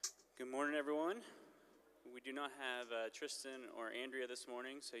Good morning, everyone. We do not have Tristan or Andrea this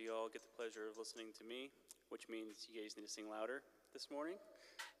morning, so you all get the pleasure of listening to me, which means you guys need to sing louder this morning.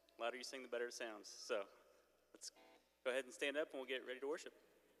 The louder you sing, the better it sounds. So let's go ahead and stand up, and we'll get ready to worship.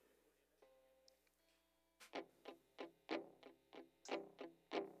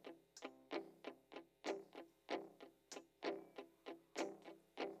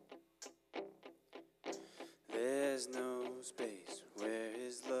 There's no space where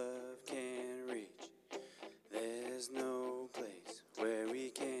his love can reach. There's no place where we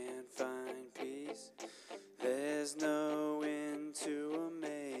can find peace. There's no end to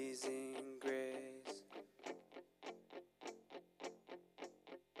amazing grace.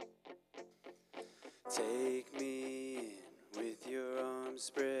 Take me in with your arms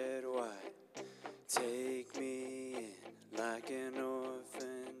spread wide. Take me in like an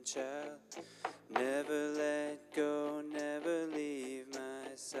orphan child. Never let go, never leave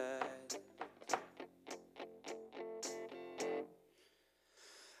my side.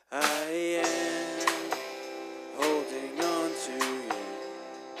 I am holding on to you.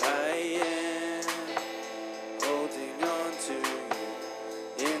 I am holding on to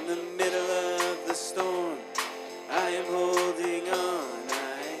you. In the middle of the storm, I am holding on.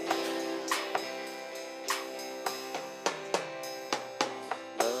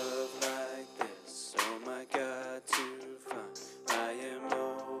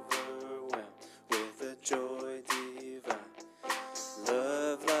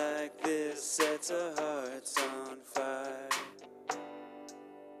 Sets our hearts on fire.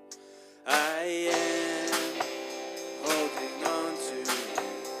 I am holding on to you.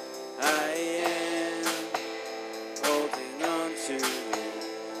 I am holding on to you.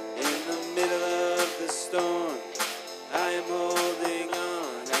 In the middle of the storm, I am holding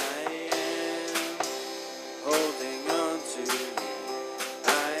on. I am holding on to you. I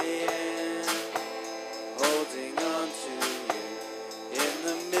am holding on to you. In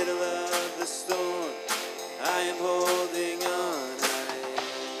the middle of the storm, I am holding on.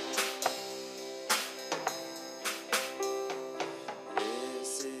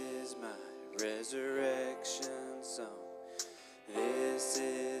 This is my resurrection song. This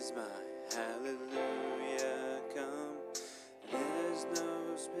is my hallelujah come. There's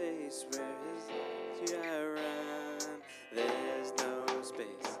no space where his love I run. There's no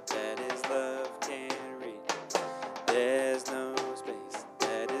space that his love can reach. There's no space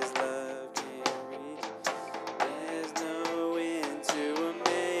that his love can reach. There's no end to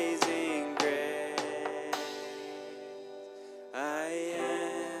amazing grace. I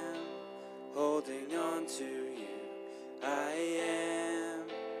am holding on to you. I am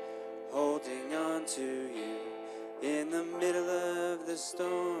holding on to you. In the middle of the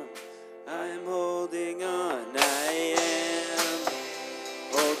storm, I am holding on. I am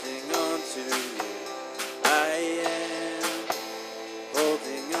holding on to you. I am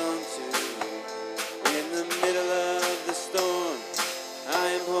holding on to you. In the middle of the storm, I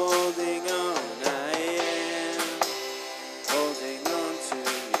am holding on. I am holding on to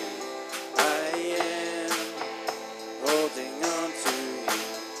you. I am holding on to you.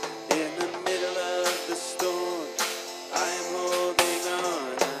 In the middle of the storm, I am holding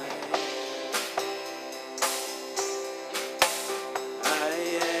on. I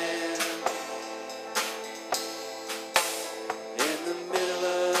am in the middle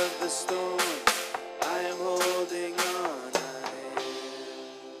of the storm, I am holding on.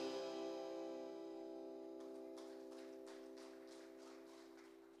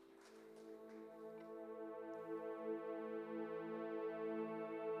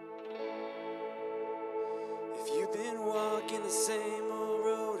 If you've been walking the same old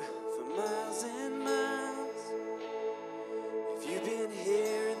road for miles and miles, if you've been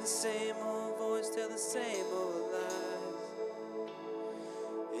hearing the same old voice tell the same old lies,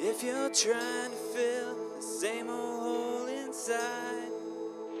 if you're trying to fill the same old hole inside,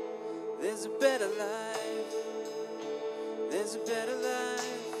 there's a better life. There's a better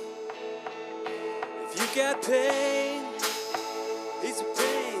life. If you got pain, he's a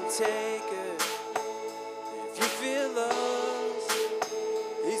pain taker. If you feel lost,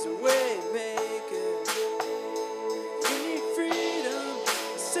 he's a way maker. If you need freedom,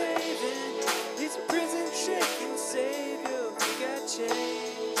 a saving, he's a prison shaking savior. If you got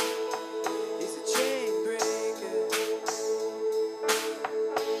chains, he's a chain breaker.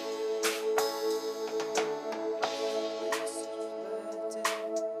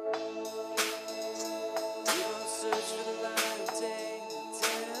 You don't search for the light of day, the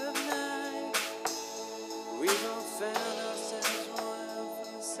dead of night.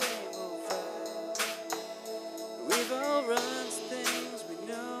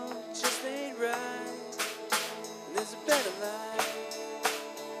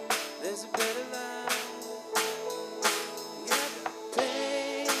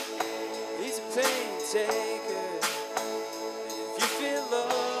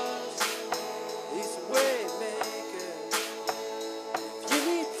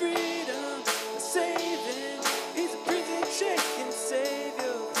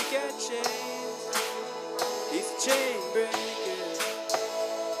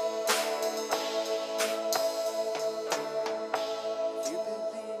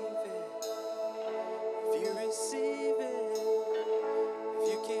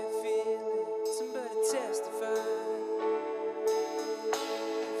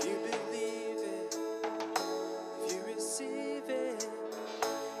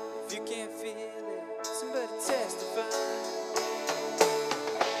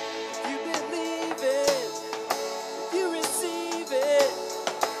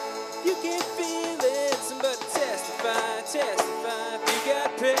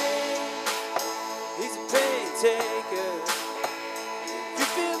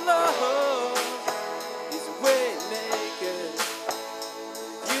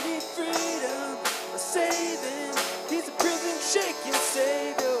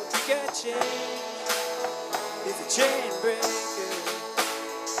 chain breaker.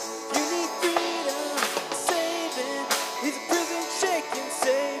 You need freedom, saving. He's a prison shaking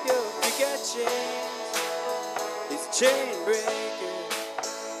savior. You got chains. He's a chain breaker.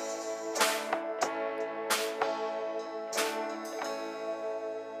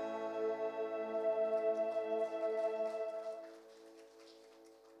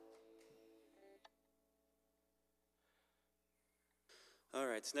 All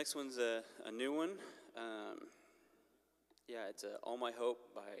right, so next one's a new one. Yeah, it's All My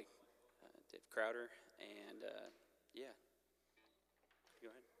Hope by Dave Crowder, and yeah, go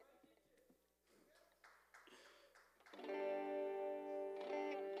ahead.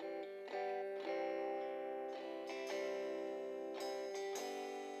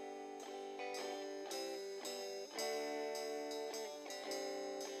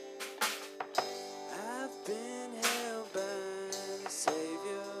 I've been held by the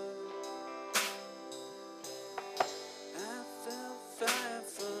Savior. I felt fire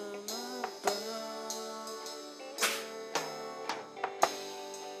from above.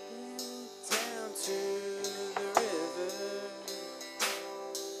 Been down to the river.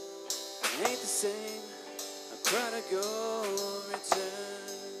 Ain't the same. A prodigal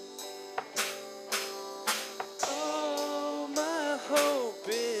return. Oh, my hope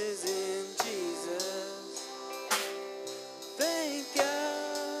is in Jesus. Thank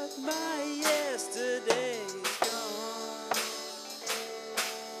God my yesterday's gone.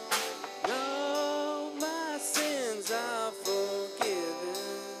 No, my sins are forgiven.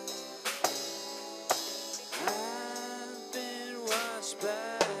 I've been washed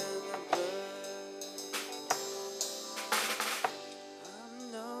by the blood.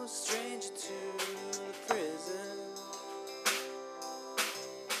 I'm no stranger to the prison.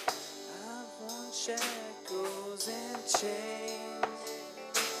 I've worn shackles and chains.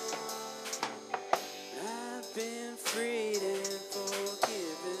 I've been freed and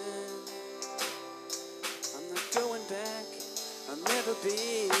forgiven. I'm not going back. I'll never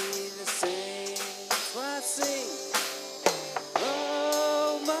be the same. That's why I sing.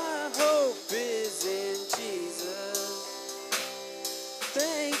 Oh, my hope is in Jesus.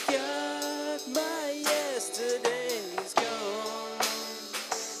 Thank God my yesterday's gone.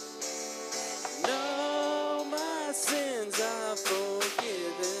 No, my sins are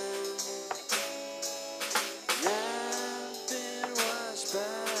forgiven. I've been washed by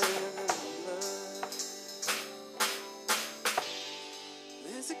the blood.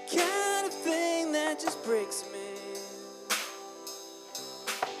 There's a kind of thing that just breaks me.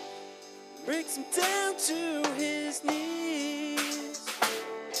 Breaks him down to his knees.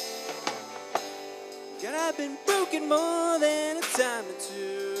 God, I've been broken more than a time or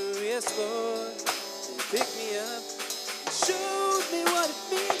two. Yes, Lord, you picked me up and showed me what it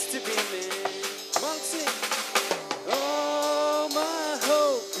means to be man. Come on, sing. Oh, my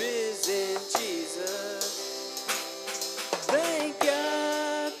hope is in Jesus. Thank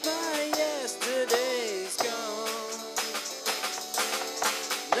God my yesterday's gone.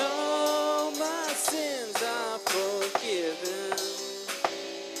 No, my sins are forgiven.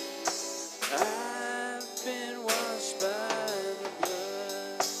 I've been washed by the blood.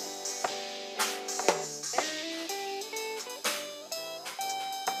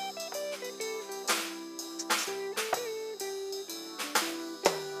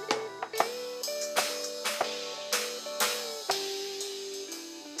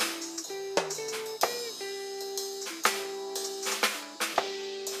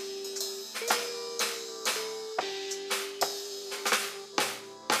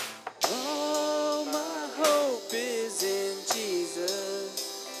 Oh, my hope is in Jesus.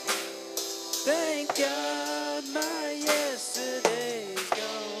 Thank God my yesterday's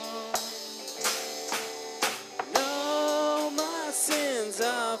gone. No, my sins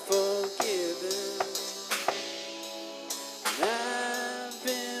are forgiven. I've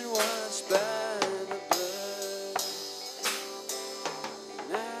been washed by the blood.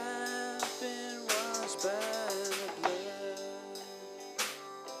 I've been washed by the blood.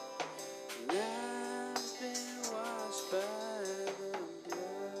 I've been washed by the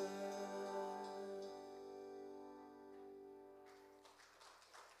blood.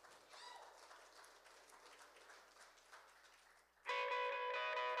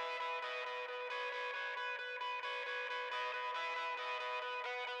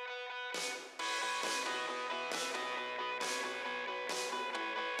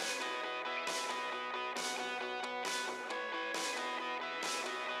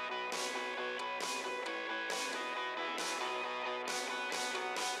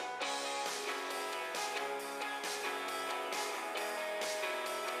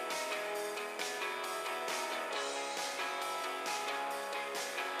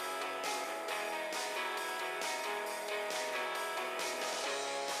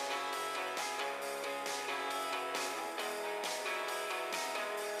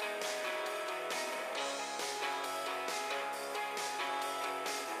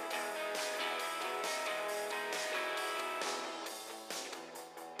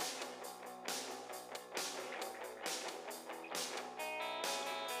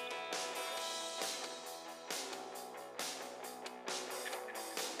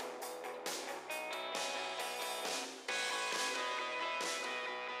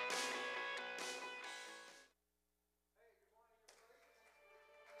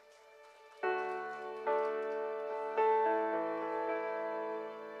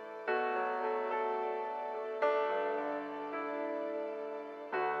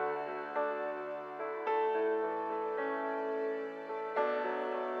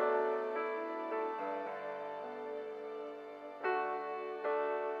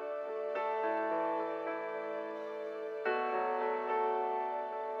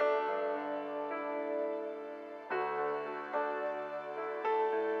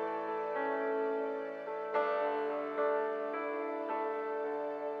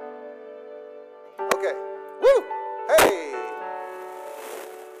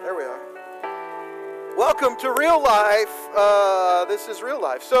 There we are. Welcome to Real Life. This is Real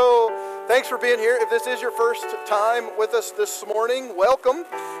Life. So thanks for being here. If this is your first time with us this morning, welcome.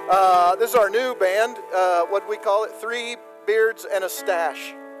 This is our new band. What do we call it? 3 Beards and a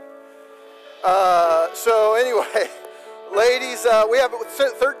Stash. So anyway, ladies, we have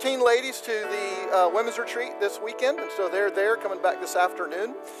 13 ladies to the women's retreat this weekend. And so they're there coming back this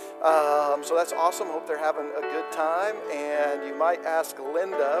afternoon. So that's awesome. Hope they're having a good time. And you might ask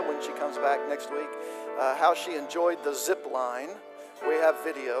Linda when she comes back next week how she enjoyed the zip line. We have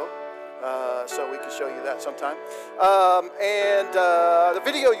video, so we can show you that sometime. The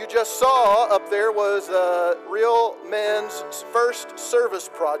video you just saw up there was Real Men's first service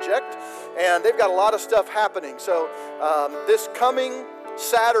project. And they've got a lot of stuff happening. So this coming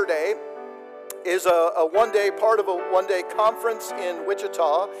Saturday is a one-day part of a one-day conference in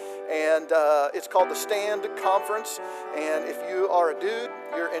Wichita, and it's called the Stand Conference. And if you are a dude,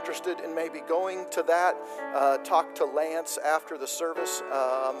 you're interested in maybe going to that, talk to Lance after the service.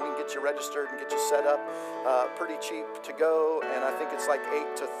 We can get you registered and get you set up. Pretty cheap to go, and I think it's like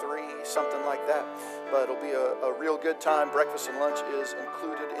 8 to 3, something like that. But it'll be a real good time. Breakfast and lunch is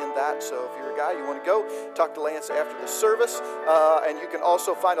included in that. So if you're a guy, you want to go, talk to Lance after the service. And you can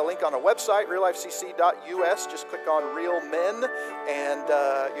also find a link on our website, reallifecc.us. Just click on Real Men, and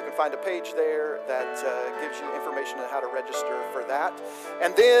you can find a page there that gives you information on how to register for that.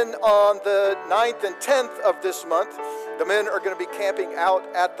 And then on the 9th and 10th of this month, the men are going to be camping out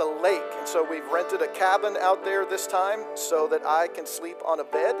at the lake. And so we've rented a cabin out there this time so that I can sleep on a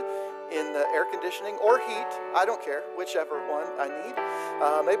bed in the air conditioning or heat. I don't care, whichever one I need.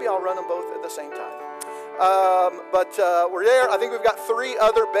 Maybe I'll run them both at the same time. But we're there. I think we've got 3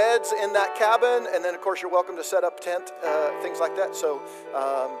 other beds in that cabin. And then, of course, you're welcome to set up tent, things like that. So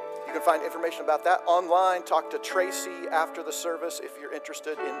you can find information about that online. Talk to Tracy after the service if you're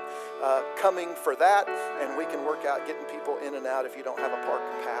interested in coming for that. And we can work out getting people in and out if you don't have a park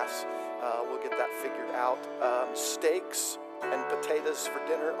pass. We'll get that figured out. Steaks and potatoes for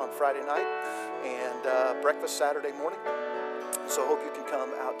dinner on Friday night, and breakfast Saturday morning. So hope you can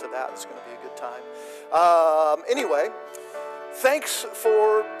come out to that. It's going to be a good time. Anyway, thanks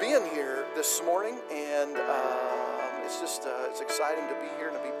for being here this morning, and it's exciting to be here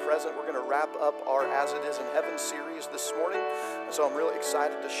and to be present. We're going to wrap up our As It Is in Heaven series this morning, and so I'm really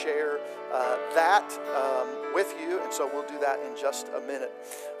excited to share that with you, and so we'll do that in just a minute.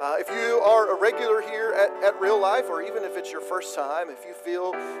 If you are a regular here at Real Life, or even if it's your first time, if you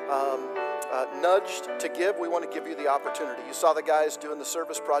feel nudged to give, we want to give you the opportunity. You saw the guys doing the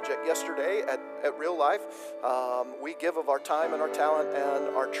service project yesterday at Real Life. We give of our time and our talent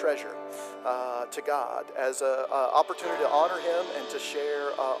and our treasure to God as an opportunity to honor Him and to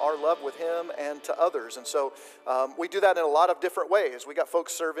share our love with Him and to others. And so we do that in a lot of different ways. We got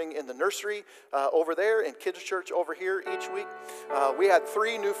folks serving in the nursery over there, in kids' church over here each week. We had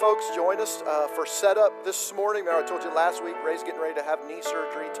 3 new folks join us for setup this morning. Remember I told you last week, Ray's getting ready to have knee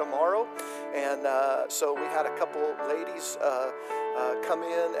surgery tomorrow. And so we had a couple ladies come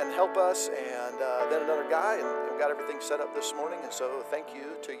in and help us, and then another guy, and we got everything set up this morning. And so thank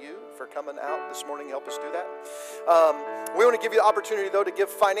you to you for coming out this morning, help us do that. We want to give you the opportunity, though, to give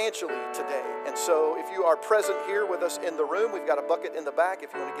financially today. And so if you are present here with us in the room, we've got a bucket in the back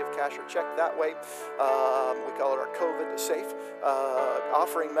if you want to give cash or check that way. We call it our COVID safe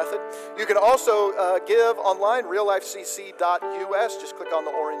offering method. You can also give online, reallifecc.us. Just click on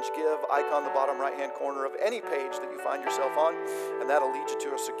the orange give icon in the bottom right-hand corner of any page that you find yourself on, and that'll lead you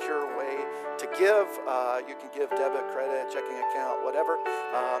to a secure way to give. You can give debit, credit, checking account, whatever.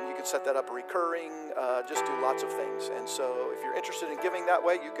 You can set that up recurring, just do lots of things. And so if you're interested in giving that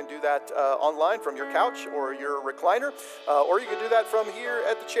way, you can do that online from your couch or your recliner, or you can do that from here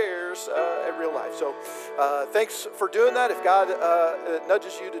at the chairs at Real Life. So thanks for doing that. If God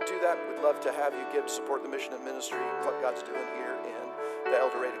nudges you to do that, we'd love to have you give to support the mission and ministry, what God's doing here in the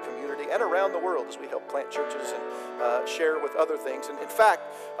Eldorado community and around the world as we help plant churches and share with other things. And in fact,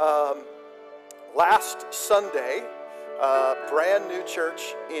 last Sunday, brand new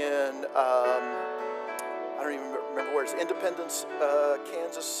church in, I don't even remember where it's, Independence,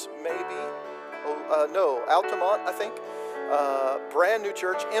 Kansas, maybe? No, Altamont, I think. Brand new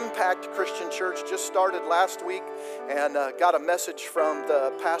church, Impact Christian Church, just started last week, and got a message from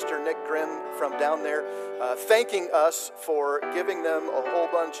the pastor, Nick Grim from down there, thanking us for giving them a whole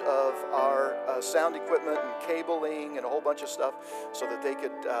bunch of our sound equipment and cabling and a whole bunch of stuff so that they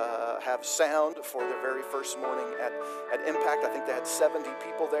could have sound for their very first morning at Impact. I think they had 70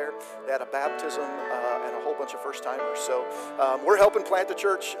 people there. They had a baptism and a whole bunch of first-timers. So we're helping plant the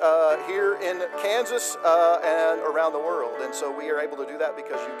church here in Kansas and around the world. And so we are able to do that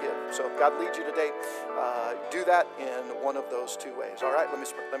because you give. So God leads you today. Do that in one of those two ways. All right, let me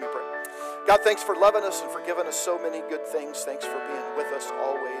pray. God, thanks for loving us and for giving us so many good things. Thanks for being with us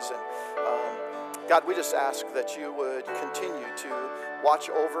always. And God, we just ask that you would continue to watch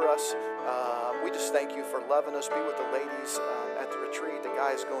over us. We just thank you for loving us. Be with the ladies at the retreat, the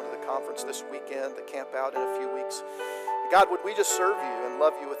guys going to the conference this weekend, the camp out in a few weeks. God, would we just serve you and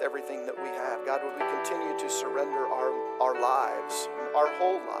love you with everything that we have? God, would we continue to surrender our lives, our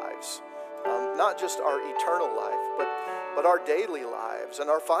whole lives, not just our eternal life, but our daily lives and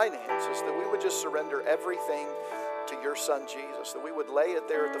our finances, that we would just surrender everything to your Son Jesus, that we would lay it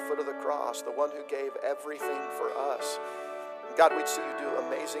there at the foot of the cross, the one who gave everything for us. And God, we'd see you do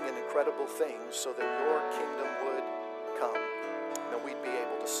amazing and incredible things so that your kingdom would come and that we'd be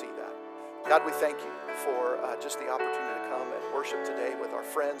able to see that. God, we thank you for just the opportunity to come and worship today with our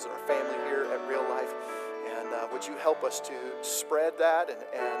friends and our family here at Real Life. And would you help us to spread that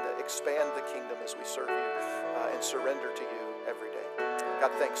and expand the kingdom as we serve you and surrender to you every day.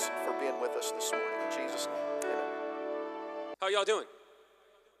 God, thanks for being with us this morning. In Jesus' name, amen. How y'all doing?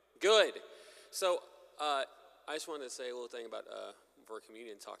 Good. So I just wanted to say a little thing about for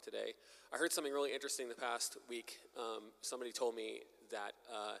communion talk today. I heard something really interesting the past week. Somebody told me that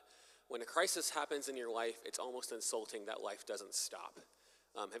when a crisis happens in your life, it's almost insulting that life doesn't stop.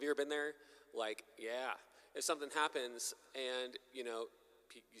 Have you ever been there? Like, yeah, if something happens and,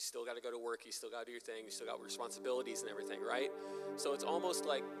 you still got to go to work, you still got to do your thing, you still got responsibilities and everything, right? So it's almost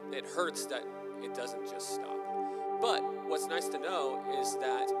like it hurts that it doesn't just stop. But what's nice to know is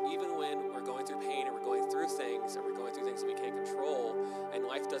that even when we're going through pain and we're going through things and we're going through things that we can't control and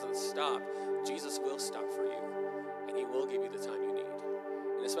life doesn't stop, Jesus will stop for you and he will give you the time you need.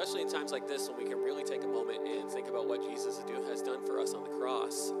 And especially in times like this when we can really take a moment and think about what Jesus has done for us on the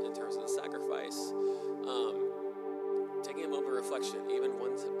cross in terms of the sacrifice, taking a moment of reflection, even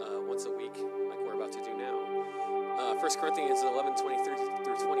once a week, like we're about to do now. 1 Corinthians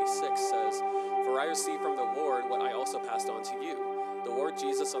 11:23-26 says, "For I received from the Lord what I also passed on to you. The Lord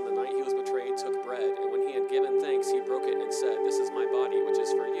Jesus, on the night he was betrayed, took bread, and when he had given thanks, he broke it and said, 'This is my body, which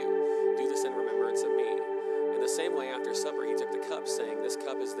is for you. Do this in remembrance of me.' In the same way, after supper, he took the cup, saying, 'This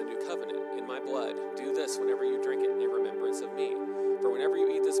cup is the new covenant in my blood. Do this whenever you drink it in remembrance of me. For whenever you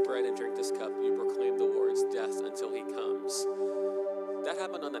eat this bread and drink this cup, you proclaim the Lord's death until he comes.'" That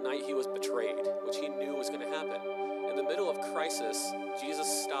happened on the night he was betrayed, which he knew was going to happen. In the middle of crisis, Jesus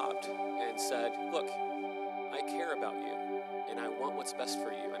stopped and said, "Look, I care about you, and I want what's best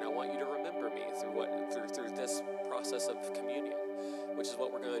for you, and I want you to remember me through this process of communion," which is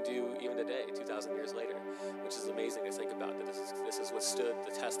what we're going to do even today, 2,000 years later, which is amazing to think about, that this has withstood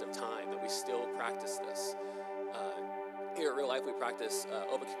the test of time, that we still practice this. Here at Real Life, we practice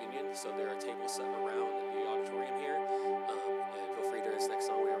open communion, so there are tables set around the auditorium here, and feel free during this next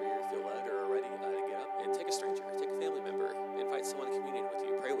song, whenever you feel led or are ready to get up and take a stranger, take a family member, invite someone to communion with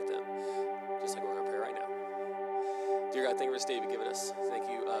you, pray with them, just like we're going to pray right now. Dear God, thank you for this day you've given us. Thank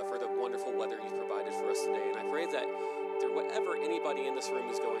you for the wonderful weather you've provided for us today, and I pray that through whatever anybody in this room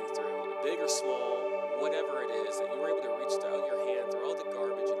is going through, big or small, whatever it is, that you were able to reach out your hand through all the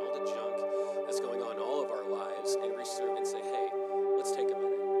garbage and all the junk that's going on in all of our lives and reach through and say, "Hey, let's take a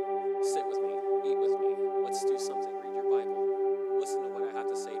minute, sit with me, eat with me, let's do something, read your Bible, listen to what I have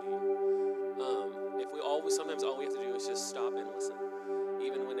to say to you." Sometimes all we have to do is just stop and listen,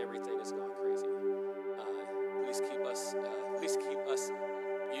 even when everything is going crazy. Please keep us,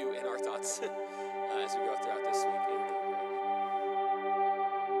 you in our thoughts as we go throughout this week.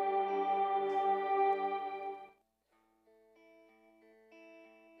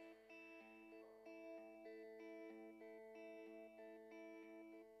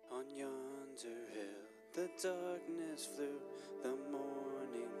 On yonder hill, the darkness flew, the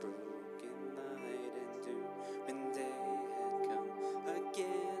morning broke in light and dew. When day had come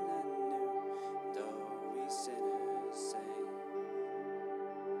again anew, and all we sinners sang.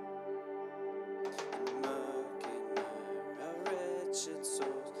 And muck and mire, our wretched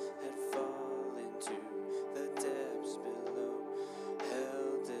souls had fallen to the depths below.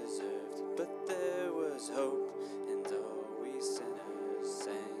 Hell deserved, but there was hope, and all we sinners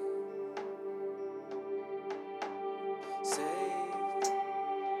sang. Saved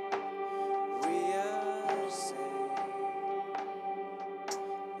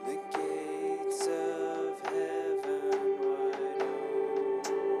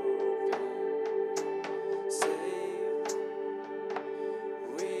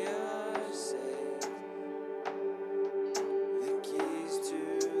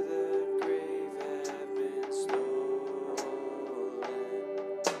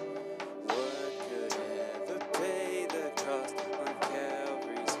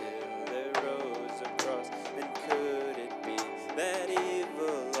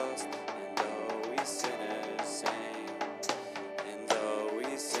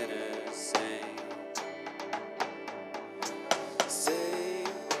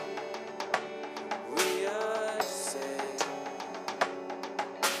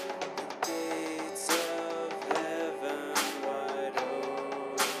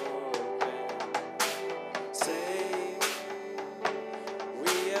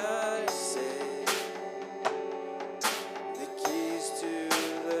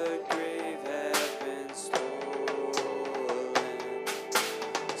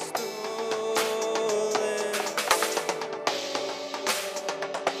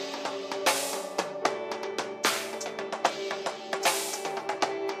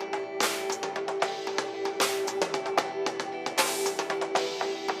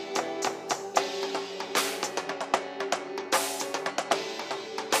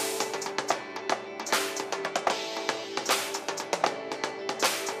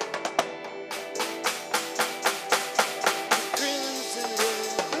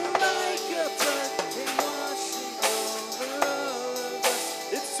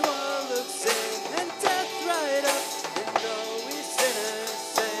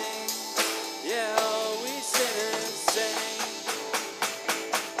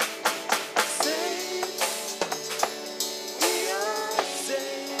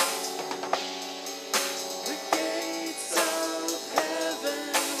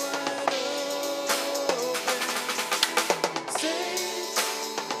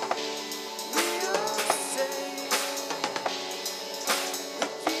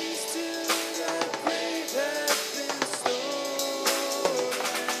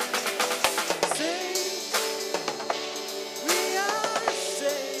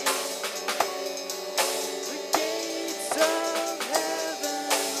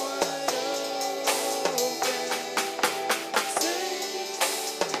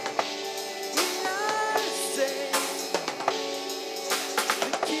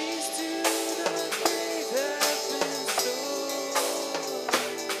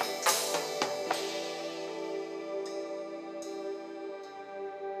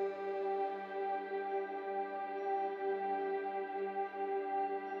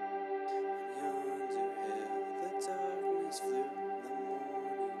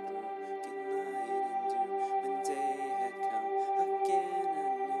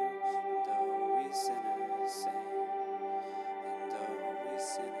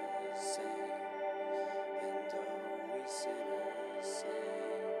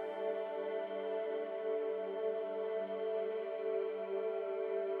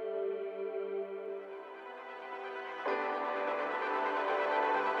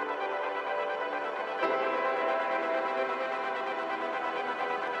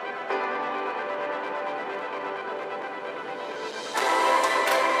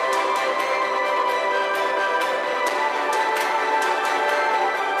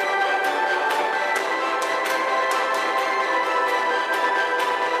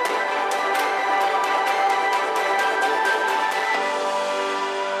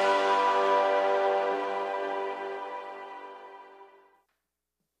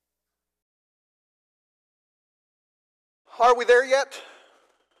Are we there yet?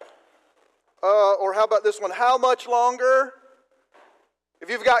 Or how about this one? How much longer? If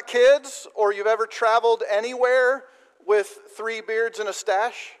you've got kids or you've ever traveled anywhere with 3 beards and a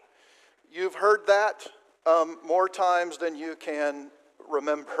stash, you've heard that more times than you can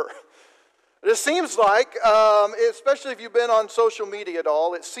remember. It seems like, especially if you've been on social media at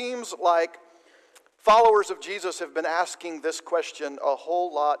all, it seems like followers of Jesus have been asking this question a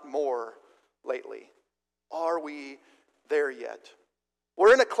whole lot more lately. Are we there yet?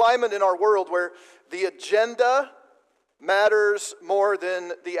 We're in a climate in our world where the agenda matters more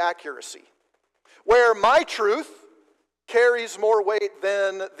than the accuracy, where my truth carries more weight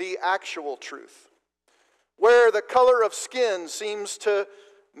than the actual truth, where the color of skin seems to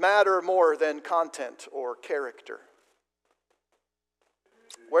matter more than content or character,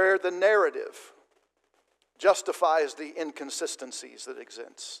 where the narrative justifies the inconsistencies that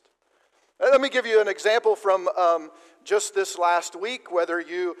exist. Let me give you an example from just this last week. Whether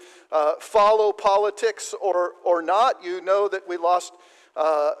you follow politics or not, you know that we lost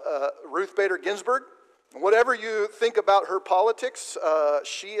Ruth Bader Ginsburg. Whatever you think about her politics,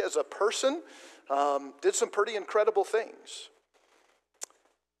 she as a person did some pretty incredible things.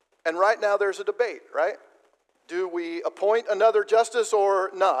 And right now there's a debate, right? Do we appoint another justice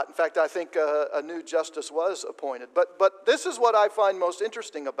or not? In fact, I think a new justice was appointed. But this is what I find most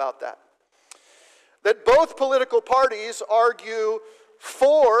interesting about that. That both political parties argue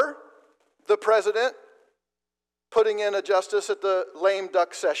for the president putting in a justice at the lame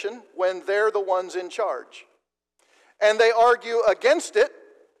duck session when they're the ones in charge. And they argue against it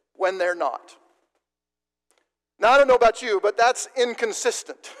when they're not. Now, I don't know about you, but that's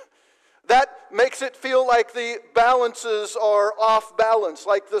inconsistent. That makes it feel like the balances are off balance,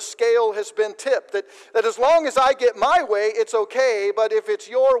 like the scale has been tipped. That as long as I get my way, it's okay, but if it's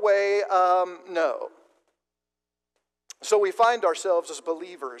your way, no. So we find ourselves as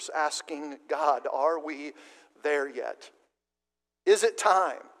believers asking God, are we there yet? Is it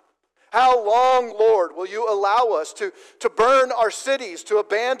time? How long, Lord, will you allow us to burn our cities, to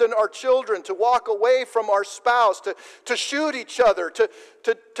abandon our children, to walk away from our spouse, to shoot each other,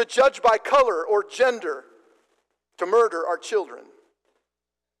 to judge by color or gender, to murder our children?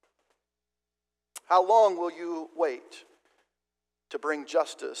 How long will you wait to bring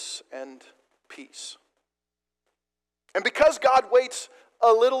justice and peace? And because God waits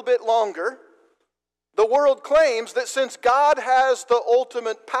a little bit longer, the world claims that since God has the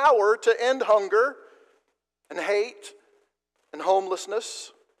ultimate power to end hunger and hate and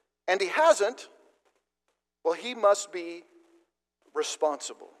homelessness, and He hasn't, well, He must be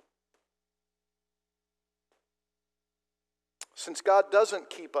responsible. Since God doesn't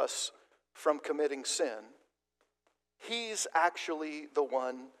keep us from committing sin, He's actually the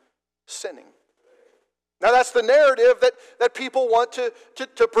one sinning. Now that's the narrative that people want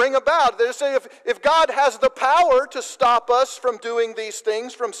to bring about. They say if God has the power to stop us from doing these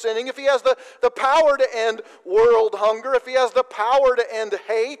things, from sinning, if He has the power to end world hunger, if He has the power to end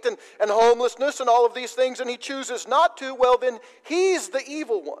hate and homelessness and all of these things, and He chooses not to, well then He's the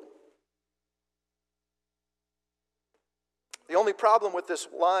evil one. The only problem with this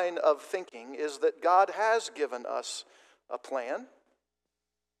line of thinking is that God has given us a plan,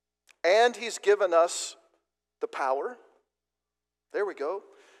 and He's given us the power, there we go,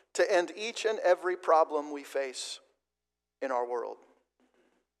 to end each and every problem we face in our world.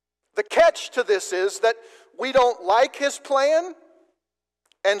 The catch to this is that we don't like His plan,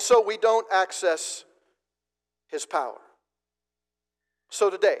 and so we don't access His power. So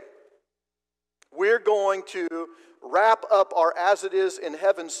today, we're going to wrap up our As It Is in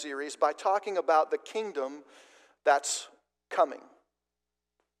Heaven series by talking about the kingdom that's coming.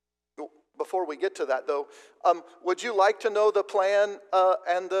 Before we get to that, though, would you like to know the plan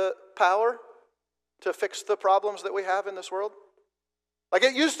and the power to fix the problems that we have in this world? Like,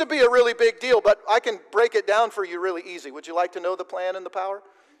 it used to be a really big deal, but I can break it down for you really easy. Would you like to know the plan and the power?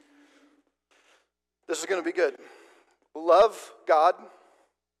 This is going to be good. Love God,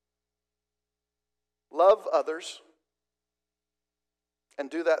 love others, and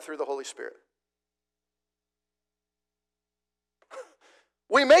do that through the Holy Spirit.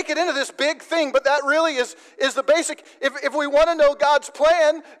 We make it into this big thing, but that really is the basic. If we want to know God's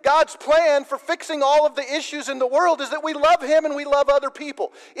plan for fixing all of the issues in the world is that we love Him and we love other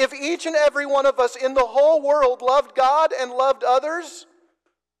people. If each and every one of us in the whole world loved God and loved others,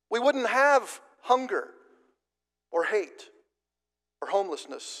 we wouldn't have hunger or hate or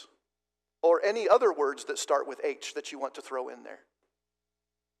homelessness or any other words that start with H that you want to throw in there.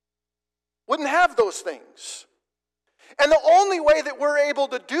 Wouldn't have those things. And the only way that we're able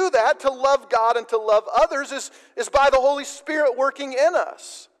to do that, to love God and to love others, is by the Holy Spirit working in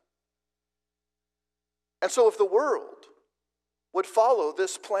us. And so if the world would follow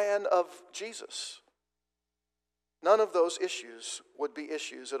this plan of Jesus, none of those issues would be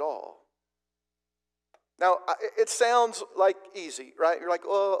issues at all. Now, it sounds like easy, right? You're like,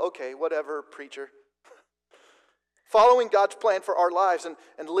 oh, okay, whatever, preacher. Following God's plan for our lives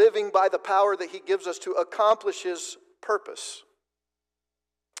and living by the power that He gives us to accomplish His purpose.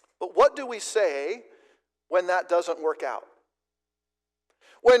 But what do we say when that doesn't work out?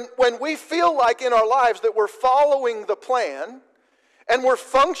 When we feel like in our lives that we're following the plan and we're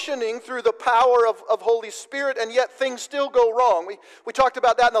functioning through the power of Holy Spirit, and yet things still go wrong. We talked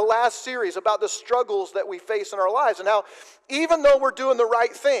about that in the last series, about the struggles that we face in our lives, and how even though we're doing the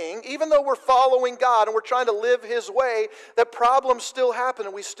right thing, even though we're following God and we're trying to live His way, that problems still happen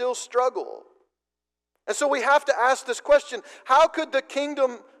and we still struggle. And so we have to ask this question: how could the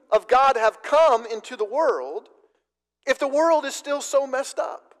kingdom of God have come into the world if the world is still so messed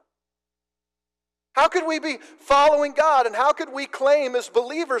up? How could we be following God, and how could we claim as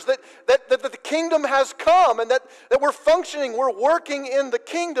believers that the kingdom has come and that we're functioning, we're working in the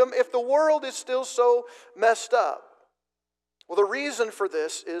kingdom if the world is still so messed up? Well, the reason for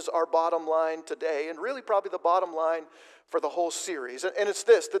this is our bottom line today, and really probably the bottom line for the whole series. And it's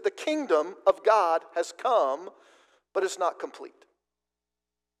this: that the kingdom of God has come, but it's not complete.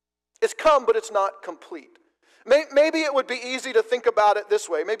 It's come, but it's not complete. Maybe it would be easy to think about it this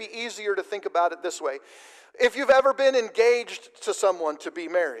way. Maybe easier to think about it this way. If you've ever been engaged to someone to be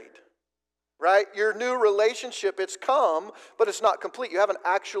married, right? Your new relationship, it's come, but it's not complete. You haven't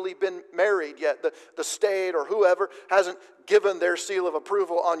actually been married yet. The state or whoever hasn't given their seal of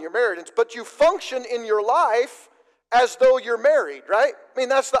approval on your marriage. But you function in your life as though you're married, right? I mean,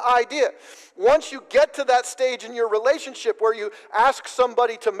 that's the idea. Once you get to that stage in your relationship where you ask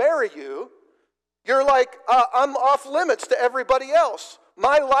somebody to marry you, you're like, I'm off limits to everybody else.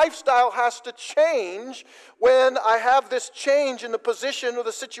 My lifestyle has to change when I have this change in the position or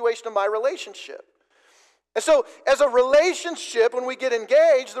the situation of my relationship. And so, as a relationship, when we get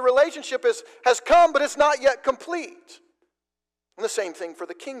engaged, the relationship has come, but it's not yet complete. And the same thing for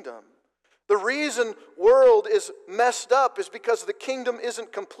the kingdom. The reason world is messed up is because the kingdom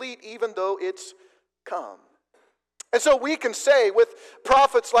isn't complete even though it's come. And so we can say with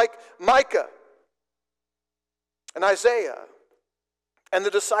prophets like Micah and Isaiah and the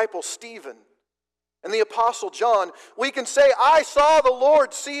disciple Stephen and the apostle John, we can say, I saw the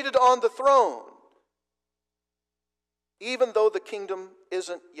Lord seated on the throne, even though the kingdom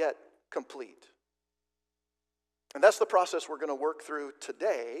isn't yet complete. And that's the process we're going to work through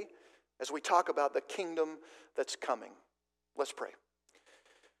today as we talk about the kingdom that's coming. Let's pray.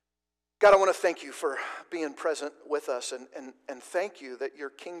 God, I want to thank you for being present with us, and thank you that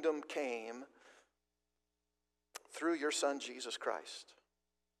your kingdom came through your Son, Jesus Christ.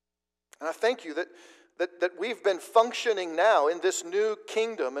 And I thank you that we've been functioning now in this new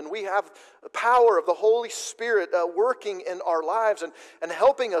kingdom, and we have the power of the Holy Spirit working in our lives and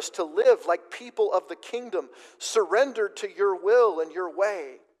helping us to live like people of the kingdom, surrendered to your will and your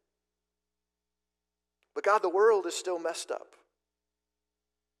way. But God, the world is still messed up.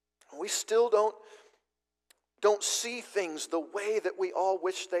 We still don't see things the way that we all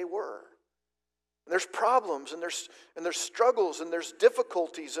wish they were. And there's problems, and there's struggles, and there's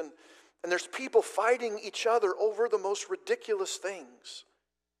difficulties, and there's people fighting each other over the most ridiculous things.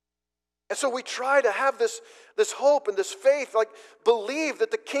 And so we try to have this hope and this faith, like believe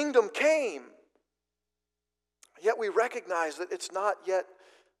that the kingdom came. Yet we recognize that it's not yet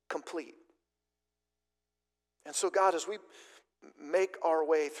complete. And so God, as we make our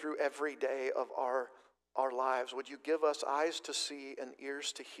way through every day of our lives, would you give us eyes to see and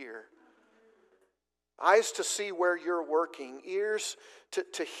ears to hear? Eyes to see where you're working, ears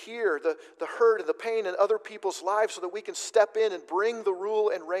to hear the hurt and the pain in other people's lives so that we can step in and bring the rule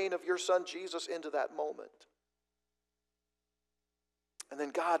and reign of your Son Jesus into that moment. And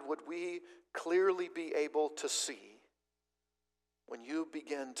then God, would we clearly be able to see when you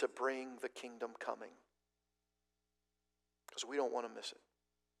begin to bring the kingdom coming? Because we don't want to miss it.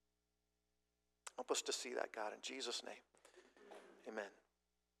 Help us to see that, God, in Jesus' name. Amen.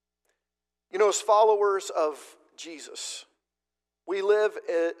 You know, as followers of Jesus, we live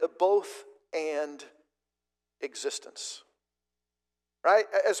a both and existence. Right?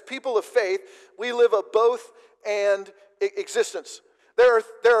 As people of faith, we live a both and existence. There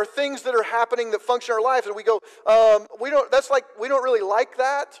are things that are happening that function in our lives, and we go, we don't really like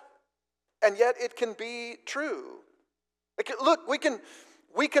that, and yet it can be true. Look, we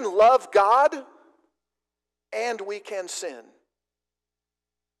can love God, and we can sin.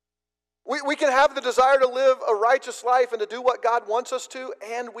 We can have the desire to live a righteous life and to do what God wants us to,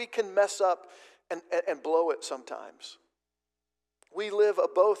 and we can mess up and blow it sometimes. We live a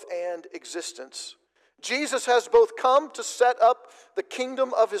both-and existence. Jesus has both come to set up the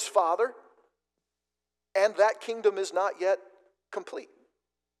kingdom of his Father, and that kingdom is not yet complete.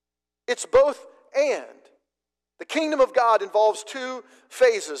 It's both and. The kingdom of God involves two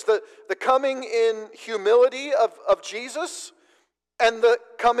phases. The coming in humility of Jesus and the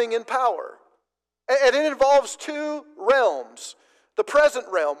coming in power. And it involves two realms. The present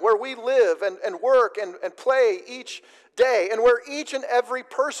realm, where we live and work and play each day, and where each and every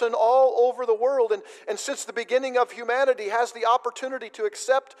person all over the world and since the beginning of humanity has the opportunity to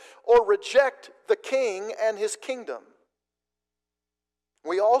accept or reject the King and his kingdom.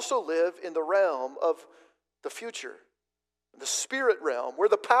 We also live in the realm of the future, the spirit realm, where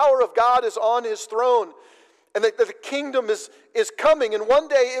the power of God is on his throne, and that the kingdom is coming, and one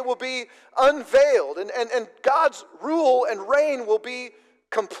day it will be unveiled, and God's rule and reign will be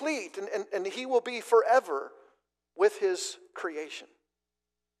complete, and he will be forever with his creation.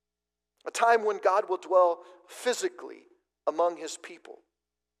 A time when God will dwell physically among his people,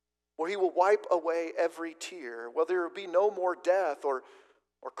 where he will wipe away every tear, where there will be no more death or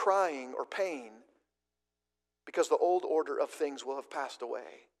crying or pain, because the old order of things will have passed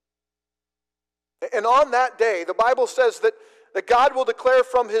away. And on that day, the Bible says that God will declare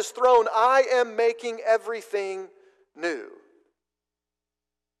from his throne, I am making everything new.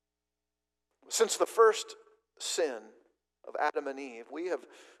 Since the first sin of Adam and Eve, we have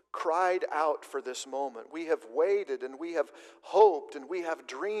cried out for this moment. We have waited and we have hoped and we have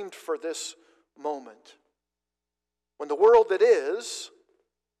dreamed for this moment, when the world that is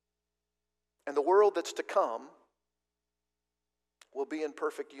and the world that's to come will be in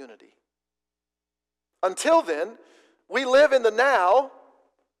perfect unity. Until then, we live in the now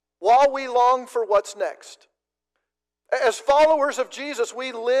while we long for what's next. As followers of Jesus,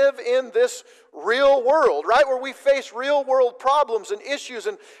 we live in this real world, right? Where we face real world problems and issues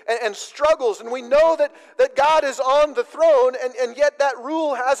and struggles. And we know that God is on the throne, and yet that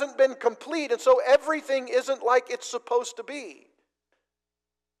rule hasn't been complete. And so everything isn't like it's supposed to be.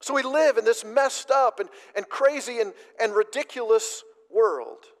 So we live in this messed up and crazy and ridiculous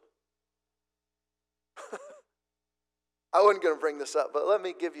world. I wasn't going to bring this up, but let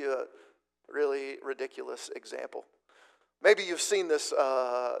me give you a really ridiculous example. Maybe you've seen this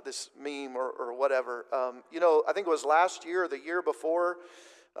this meme or whatever. I think it was last year or the year before.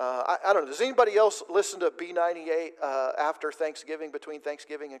 I don't know. Does anybody else listen to B98 after Thanksgiving, between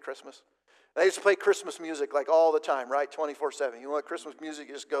Thanksgiving and Christmas? They used to play Christmas music like all the time, right? 24/7. You want Christmas music,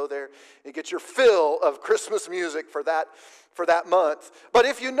 you just go there and get your fill of Christmas music for that month. But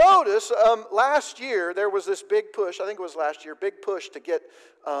if you notice, last year there was this big push. I think it was last year, big push to get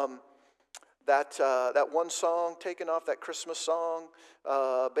that one song taken off, that Christmas song,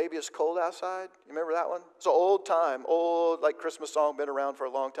 "Baby It's Cold Outside." You remember that one? It's an old like Christmas song, been around for a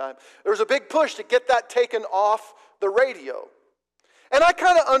long time. There was a big push to get that taken off the radio. And I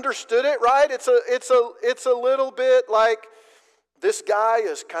kind of understood it, right? It's a little bit like this guy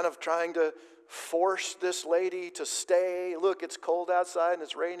is kind of trying to force this lady to stay. Look, it's cold outside and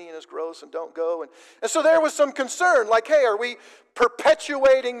it's rainy and it's gross and don't go. And so there was some concern, like, hey, are we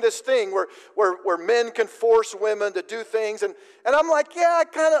perpetuating this thing where men can force women to do things? And I'm like, yeah,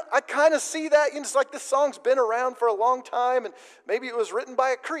 I kind of see that. It's like this song's been around for a long time, and maybe it was written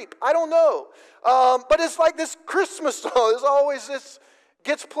by a creep. I don't know. But it's like this Christmas song is always this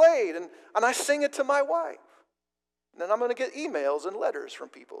gets played, and I sing it to my wife. And then I'm going to get emails and letters from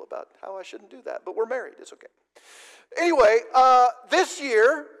people about how I shouldn't do that. But we're married. It's okay. Anyway, this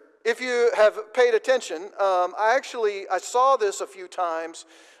year, if you have paid attention, I saw this a few times,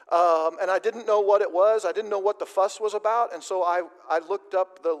 and I didn't know what it was. I didn't know what the fuss was about. And so I looked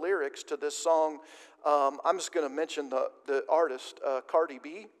up the lyrics to this song. I'm just going to mention the artist, Cardi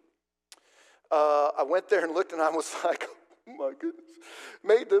B. I went there and looked, and I was like, oh my goodness.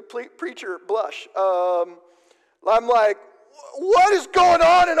 Made the preacher blush. I'm like, what is going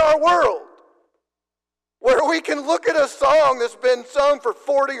on in our world? Where we can look at a song that's been sung for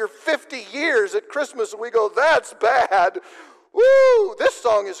 40 or 50 years at Christmas and we go, that's bad. Woo, this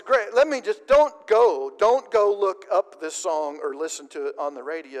song is great. Let me just, don't go look up this song or listen to it on the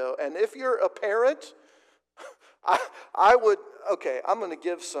radio. And if you're a parent, I would, okay, I'm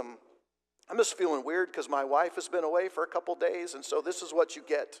just feeling weird because my wife has been away for a couple days, and so this is what you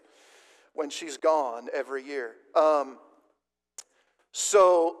get when she's gone every year.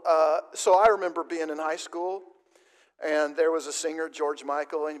 So I remember being in high school, and there was a singer, George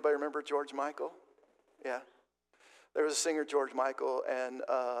Michael. Anybody remember George Michael? Yeah. There was a singer, George Michael, and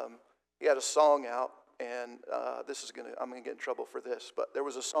he had a song out, and I'm gonna get in trouble for this, but there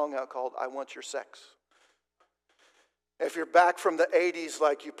was a song out called "I Want Your Sex." If you're back from the 80s,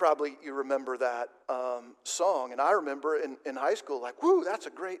 like you remember that song. And I remember in high school, like, whoo, that's a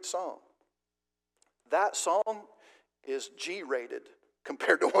great song. That song is G-rated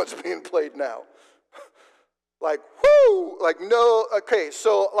compared to what's being played now. Like, whoo, like, no, okay,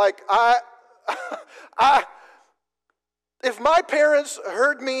 so like if my parents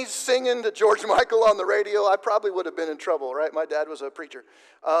heard me singing to George Michael on the radio, I probably would have been in trouble, right? My dad was a preacher.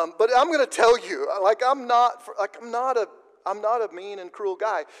 But I'm going to tell you, like, I'm not a mean and cruel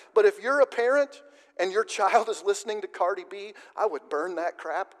guy. But if you're a parent and your child is listening to Cardi B, I would burn that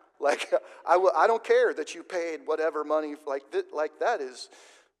crap. Like, I don't care that you paid whatever money. Like that is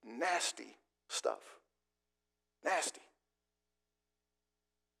nasty stuff. Nasty.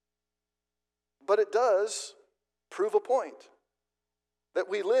 But it does prove a point that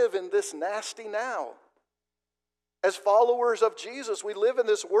we live in this nasty now. As followers of Jesus, we live in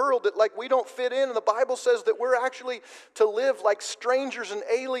this world that like we don't fit in, and the Bible says that we're actually to live like strangers and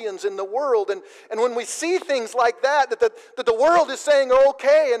aliens in the world. And when we see things like that the world is saying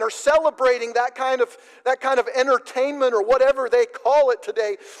okay and are celebrating that kind of entertainment or whatever they call it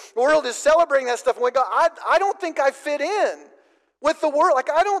today, the world is celebrating that stuff, and we go, I don't think I fit in with the world.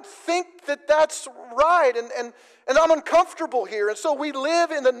 Like, I don't think that that's right, and I'm uncomfortable here. And so we live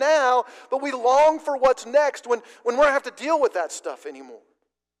in the now, but we long for what's next when we don't have to deal with that stuff anymore.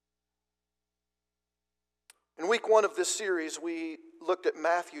 In week 1 of this series, we looked at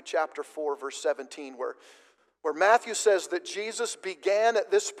Matthew chapter 4, verse 17, where Matthew says that Jesus began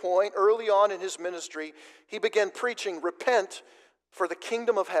at this point, early on in his ministry, he began preaching, repent, for the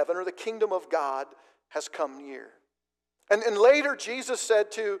kingdom of heaven, or the kingdom of God, has come near. And later Jesus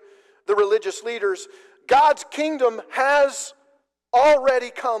said to the religious leaders, God's kingdom has already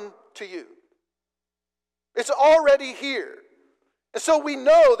come to you. It's already here. And so we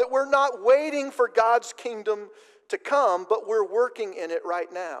know that we're not waiting for God's kingdom to come, but we're working in it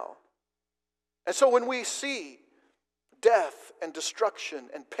right now. And so when we see death and destruction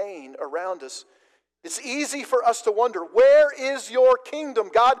and pain around us, it's easy for us to wonder, where is your kingdom,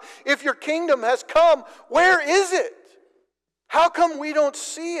 God? If your kingdom has come, where is it? How come we don't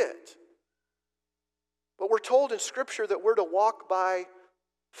see it? But we're told in Scripture that we're to walk by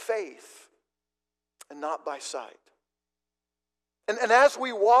faith and not by sight. And as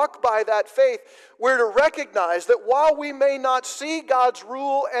we walk by that faith, we're to recognize that while we may not see God's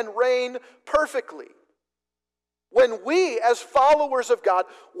rule and reign perfectly, when we, as followers of God,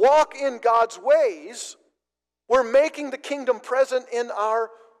 walk in God's ways, we're making the kingdom present in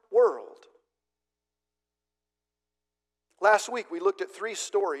our world. Last week, we looked at 3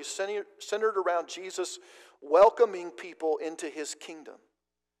 stories centered around Jesus welcoming people into his kingdom.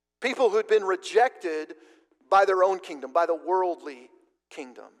 People who'd been rejected by their own kingdom, by the worldly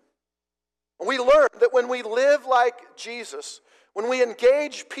kingdom. And we learned that when we live like Jesus, when we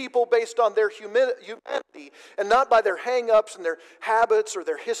engage people based on their humanity and not by their hang-ups and their habits or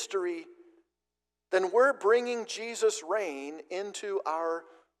their history, then we're bringing Jesus' reign into our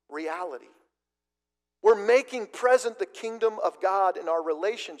reality. We're making present the kingdom of God in our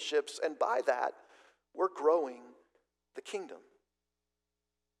relationships, and by that, we're growing the kingdom.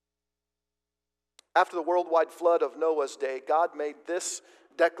 After the worldwide flood of Noah's day, God made this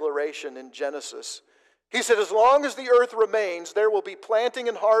declaration in Genesis. He said, as long as the earth remains, there will be planting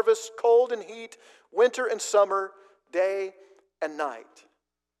and harvest, cold and heat, winter and summer, day and night.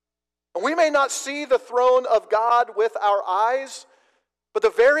 And we may not see the throne of God with our eyes, but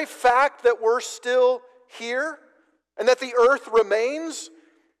the very fact that we're still here and that the earth remains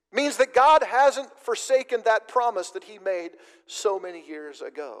means that God hasn't forsaken that promise that he made so many years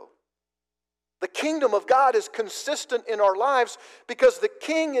ago. The kingdom of God is consistent in our lives because the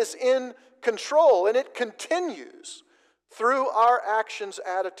king is in control, and it continues through our actions,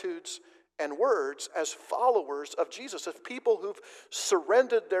 attitudes, and words as followers of Jesus, as people who've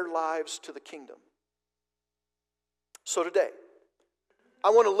surrendered their lives to the kingdom. So today, I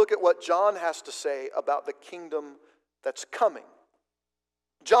want to look at what John has to say about the kingdom that's coming.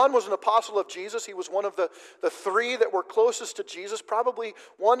 John was an apostle of Jesus. He was one of the 3 that were closest to Jesus, probably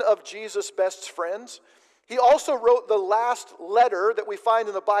one of Jesus' best friends. He also wrote the last letter that we find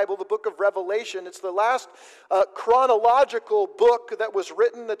in the Bible, the book of Revelation. It's the last chronological book that was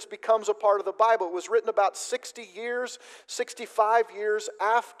written that becomes a part of the Bible. It was written about 65 years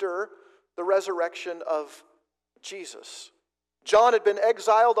after the resurrection of Jesus. John had been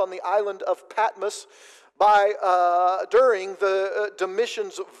exiled on the island of Patmos during the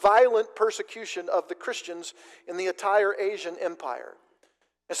Domitian's violent persecution of the Christians in the entire Asian Empire.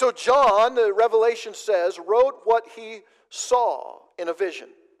 And so John, the Revelation says, wrote what he saw in a vision.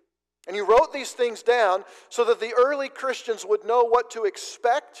 And he wrote these things down so that the early Christians would know what to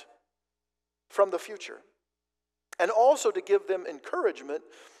expect from the future. And also to give them encouragement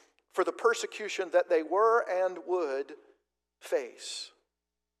for the persecution that they were and would face.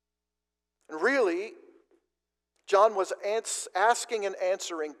 And really, John was asking and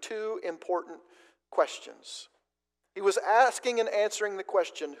answering two important questions. He was asking and answering the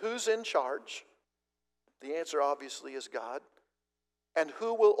question, who's in charge? The answer obviously is God. And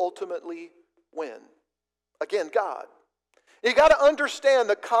who will ultimately win? Again, God. You got to understand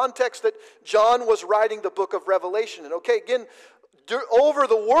the context that John was writing the book of Revelation in. Okay, again, over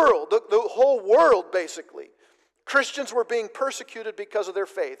the world, the whole world basically, Christians were being persecuted because of their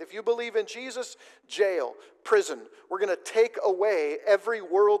faith. If you believe in Jesus, jail, prison. We're going to take away every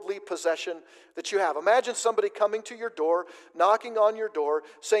worldly possession that you have. Imagine somebody coming to your door, knocking on your door,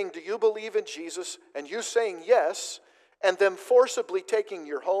 saying, do you believe in Jesus? And you saying yes, and them forcibly taking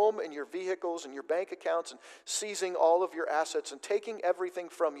your home and your vehicles and your bank accounts and seizing all of your assets and taking everything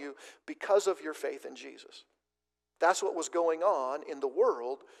from you because of your faith in Jesus. That's what was going on in the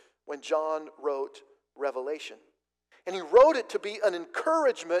world when John wrote Revelation. And he wrote it to be an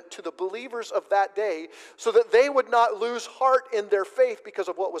encouragement to the believers of that day so that they would not lose heart in their faith because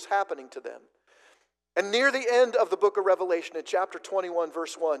of what was happening to them. And near the end of the book of Revelation, in chapter 21,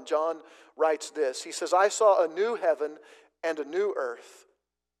 verse 1, John writes this. He says, I saw a new heaven and a new earth.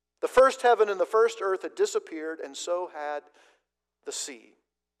 The first heaven and the first earth had disappeared, and so had the sea.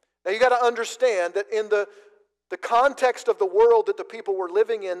 Now you got to understand that in the context of the world that the people were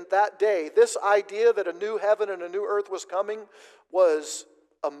living in that day, this idea that a new heaven and a new earth was coming was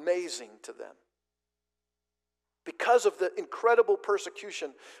amazing to them. Because of the incredible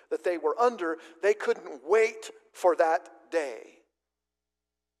persecution that they were under, they couldn't wait for that day.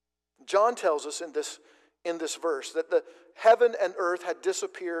 John tells us in this verse that the heaven and earth had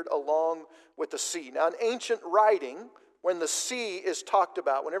disappeared along with the sea. Now, in ancient writing, when the sea is talked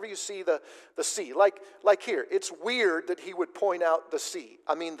about, whenever you see the sea, like here, it's weird that he would point out the sea.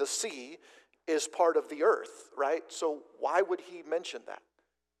 I mean, the sea is part of the earth, right? So why would he mention that?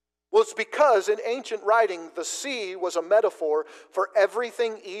 Well, it's because in ancient writing, the sea was a metaphor for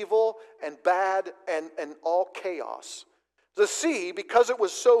everything evil and bad and all chaos. The sea, because it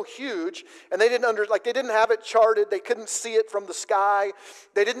was so huge, and they didn't have it charted, they couldn't see it from the sky,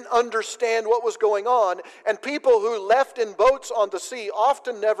 they didn't understand what was going on, and people who left in boats on the sea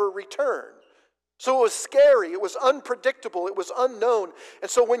often never returned. So it was scary, it was unpredictable, it was unknown. And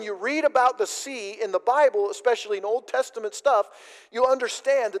so when you read about the sea in the Bible, especially in Old Testament stuff, you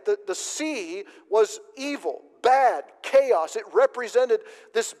understand that the sea was evil, bad, chaos. It represented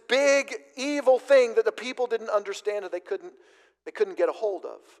this big evil thing that the people didn't understand and they couldn't get a hold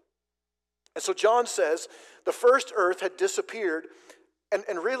of. And so John says the first earth had disappeared, and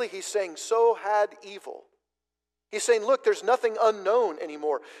really he's saying so had evil. He's saying, look, there's nothing unknown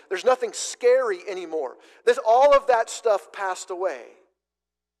anymore. There's nothing scary anymore. All of that stuff passed away.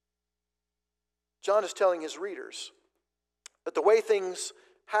 John is telling his readers that the way things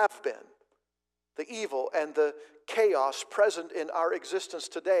have been, the evil and the chaos present in our existence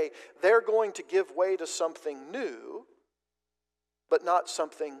today, they're going to give way to something new, but not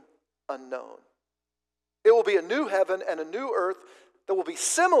something unknown. It will be a new heaven and a new earth that will be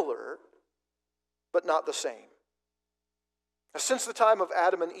similar, but not the same. Now, since the time of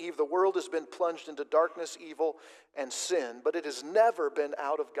Adam and Eve, the world has been plunged into darkness, evil, and sin, but it has never been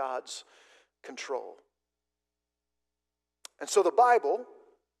out of God's control. And so the Bible,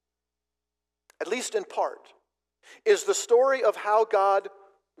 at least in part, is the story of how God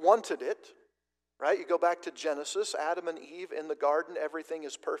wanted it, right? You go back to Genesis, Adam and Eve in the garden, everything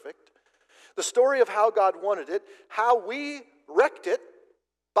is perfect. The story of how God wanted it, how we wrecked it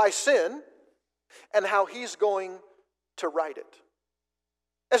by sin, and how He's going to write it.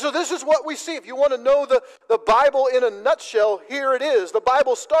 And so this is what we see. If you want to know the Bible in a nutshell, here it is. The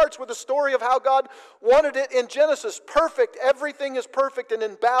Bible starts with the story of how God wanted it in Genesis. Perfect. Everything is perfect and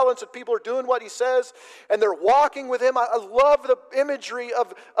in balance, and people are doing what He says, and they're walking with Him. I love the imagery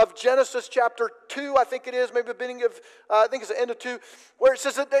of Genesis chapter 2, I think it is, maybe the beginning of, I think it's the end of 2, where it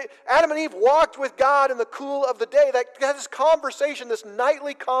says that Adam and Eve walked with God in the cool of the day. They had this conversation, this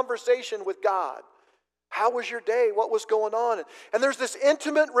nightly conversation with God. How was your day? What was going on? And there's this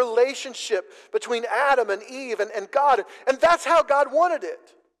intimate relationship between Adam and Eve and God. And that's how God wanted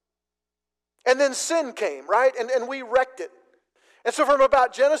it. And then sin came, right? And we wrecked it. And so from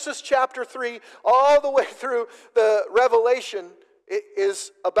about Genesis chapter 3 all the way through the Revelation, it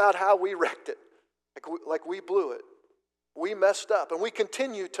is about how we wrecked it. Like we blew it. We messed up, and we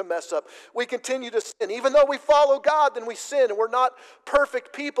continue to mess up. We continue to sin. Even though we follow God, then we sin, and we're not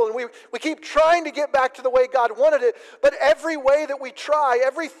perfect people, and we keep trying to get back to the way God wanted it, but every way that we try,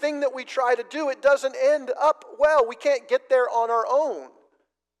 everything that we try to do, it doesn't end up well. We can't get there on our own.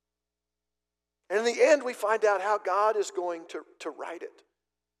 And in the end, we find out how God is going to right it,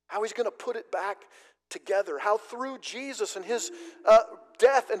 how He's going to put it back together, how through Jesus and His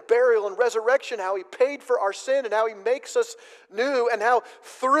death and burial and resurrection, how He paid for our sin and how He makes us new, and how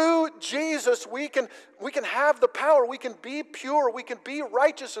through Jesus we can have the power, we can be pure, we can be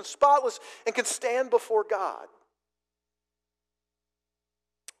righteous and spotless, and can stand before God.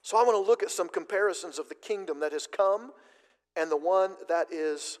 So I want to look at some comparisons of the kingdom that has come and the one that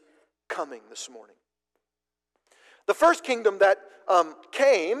is coming this morning. The first kingdom that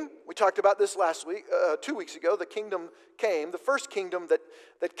came, we talked about this last week, 2 weeks ago, the kingdom came. The first kingdom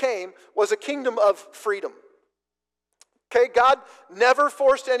that came was a kingdom of freedom. Okay, God never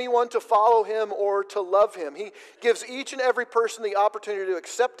forced anyone to follow Him or to love Him. He gives each and every person the opportunity to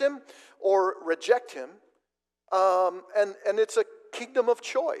accept Him or reject Him. And it's a kingdom of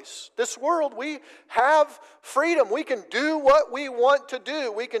choice. This world, we have freedom. We can do what we want to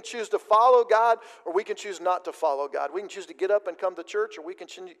do. We can choose to follow God, or we can choose not to follow God. We can choose to get up and come to church, or we can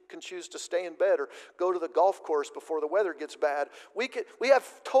choose to stay in bed or go to the golf course before the weather gets bad. We have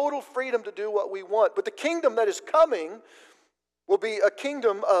total freedom to do what we want. But the kingdom that is coming will be a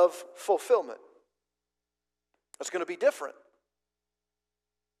kingdom of fulfillment. It's going to be different.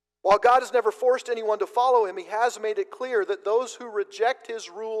 While God has never forced anyone to follow Him, He has made it clear that those who reject His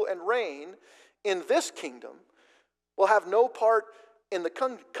rule and reign in this kingdom will have no part in the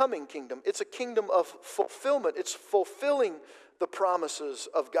coming kingdom. It's a kingdom of fulfillment. It's fulfilling the promises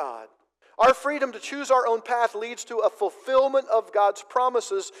of God. Our freedom to choose our own path leads to a fulfillment of God's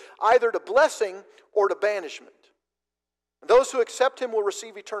promises, either to blessing or to banishment. Those who accept Him will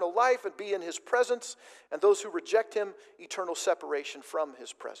receive eternal life and be in His presence, and those who reject Him, eternal separation from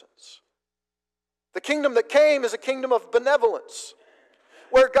His presence. The kingdom that came is a kingdom of benevolence,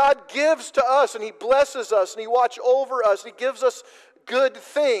 where God gives to us and He blesses us and He watches over us. He gives us good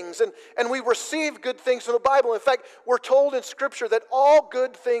things, and we receive good things from the Bible. In fact, we're told in Scripture that all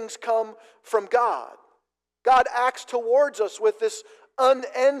good things come from God. God acts towards us with this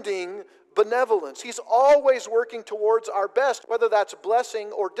unending benevolence. He's always working towards our best, whether that's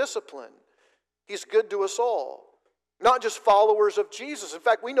blessing or discipline. He's good to us all, not just followers of Jesus. In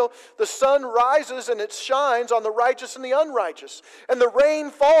fact, we know the sun rises and it shines on the righteous and the unrighteous, and the rain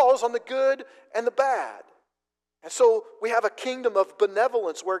falls on the good and the bad. And so we have a kingdom of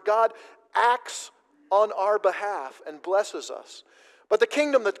benevolence where God acts on our behalf and blesses us. But the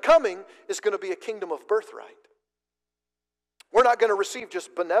kingdom that's coming is going to be a kingdom of birthright. We're not going to receive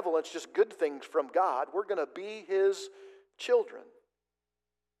just benevolence, just good things from God. We're going to be His children.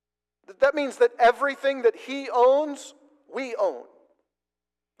 That means that everything that He owns, we own.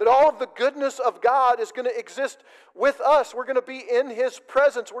 That all of the goodness of God is going to exist with us. We're going to be in His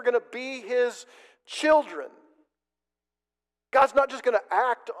presence. We're going to be His children. God's not just going to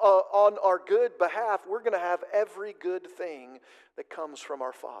act on our good behalf. We're going to have every good thing that comes from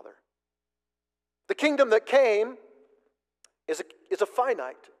our Father. The kingdom that came is a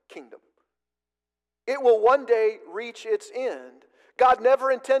finite kingdom. It will one day reach its end. God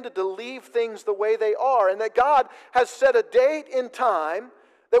never intended to leave things the way they are, and that God has set a date in time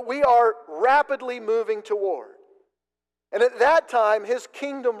that we are rapidly moving toward. And at that time, His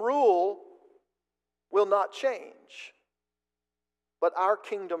kingdom rule will not change, but our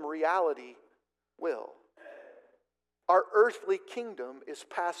kingdom reality will. Our earthly kingdom is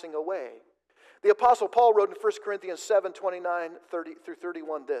passing away. The Apostle Paul wrote in 1 Corinthians 7, 29 through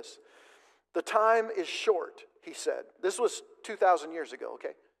 31 this. The time is short, he said. This was 2,000 years ago,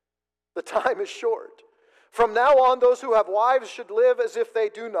 okay? The time is short. From now on, those who have wives should live as if they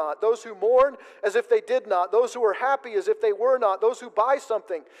do not. Those who mourn as if they did not. Those who are happy as if they were not. Those who buy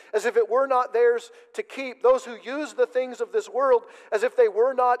something as if it were not theirs to keep. Those who use the things of this world as if they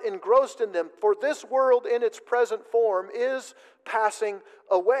were not engrossed in them. For this world in its present form is passing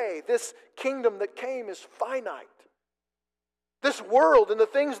away. This kingdom that came is finite. This world and the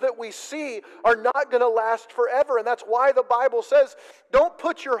things that we see are not going to last forever. And that's why the Bible says, don't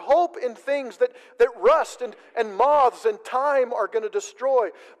put your hope in things that rust and moths and time are going to destroy.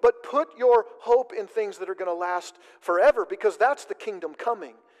 But put your hope in things that are going to last forever, because that's the kingdom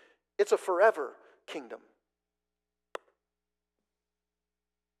coming. It's a forever kingdom.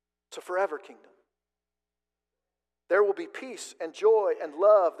 It's a forever kingdom. There will be peace and joy and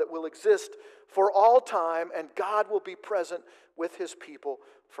love that will exist for all time, and God will be present with his people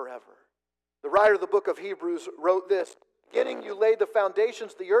forever. The writer of the book of Hebrews wrote this: "Beginning you laid the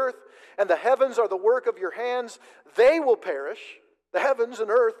foundations of the earth, and the heavens are the work of your hands. They will perish." The heavens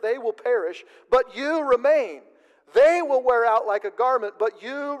and earth, they will perish, but you remain. They will wear out like a garment, but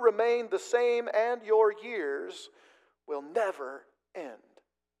you remain the same, and your years will never end.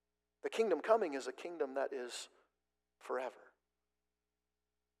 The kingdom coming is a kingdom that is forever.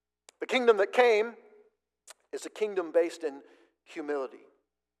 The kingdom that came is a kingdom based in humility.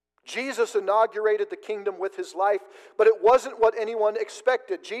 Jesus inaugurated the kingdom with his life, but it wasn't what anyone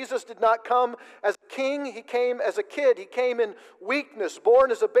expected. Jesus did not come as a king. He came as a kid. He came in weakness,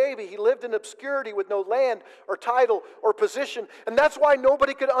 born as a baby. He lived in obscurity with no land or title or position. And that's why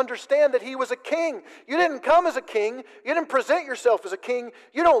nobody could understand that he was a king. You didn't come as a king. You didn't present yourself as a king.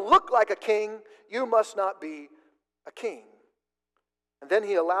 You don't look like a king. You must not be a king. And then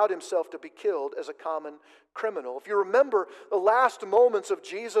he allowed himself to be killed as a common criminal. If you remember the last moments of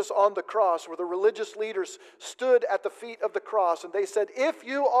Jesus on the cross, where the religious leaders stood at the feet of the cross and they said, "If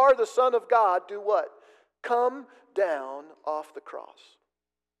you are the Son of God, do what? Come down off the cross."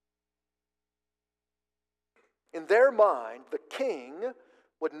 In their mind, the king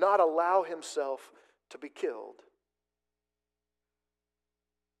would not allow himself to be killed.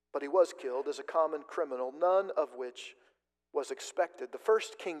 But he was killed as a common criminal, none of which was expected. The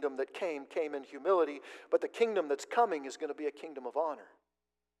first kingdom that came in humility, but the kingdom that's coming is going to be a kingdom of honor.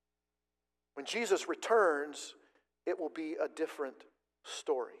 When Jesus returns, it will be a different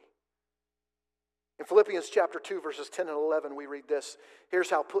story. In Philippians chapter 2, verses 10 and 11, we read this. Here's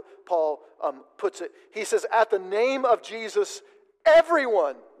how Paul puts it. He says, "At the name of Jesus,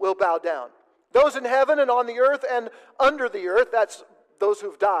 everyone will bow down. Those in heaven and on the earth and under the earth." That's those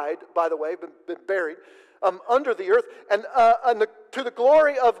who've died, by the way, been buried. Under the earth, and to the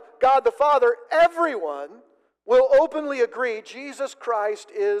glory of God the Father, everyone will openly agree Jesus Christ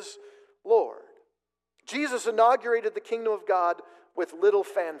is Lord. Jesus inaugurated the kingdom of God with little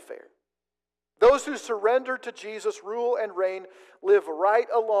fanfare. Those who surrender to Jesus' rule and reign live right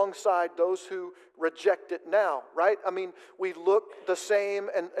alongside those who reject it now, right? I mean, we look the same,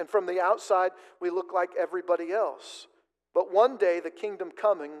 and from the outside, we look like everybody else. But one day, the kingdom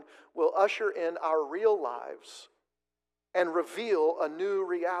coming will usher in our real lives and reveal a new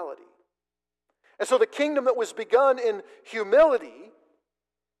reality. And so the kingdom that was begun in humility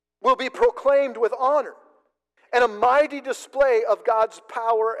will be proclaimed with honor and a mighty display of God's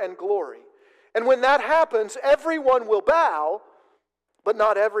power and glory. And when that happens, everyone will bow, but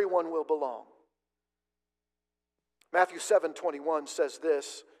not everyone will belong. Matthew 7:21 says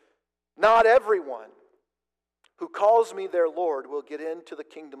this: "Not everyone who calls me their Lord will get into the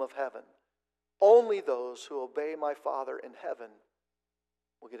kingdom of heaven. Only those who obey my Father in heaven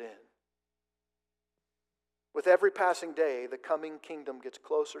will get in." With every passing day, the coming kingdom gets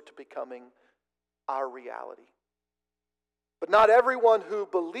closer to becoming our reality. But not everyone who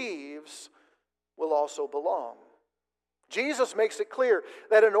believes will also belong. Jesus makes it clear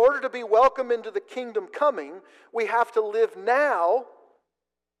that in order to be welcome into the kingdom coming, we have to live now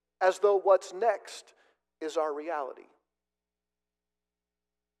as though what's next is our reality.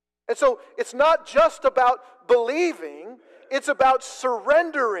 And so it's not just about believing, it's about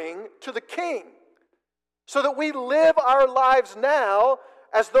surrendering to the King, so that we live our lives now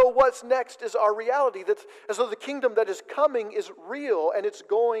as though what's next is our reality, that as though the kingdom that is coming is real and it's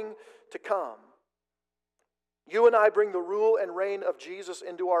going to come. You and I bring the rule and reign of Jesus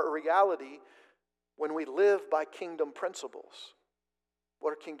into our reality when we live by kingdom principles.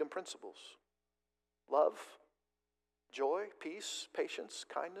 What are kingdom principles? Love, joy, peace, patience,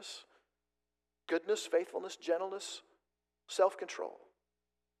 kindness, goodness, faithfulness, gentleness, self-control.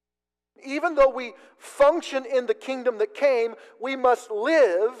 Even though we function in the kingdom that came, we must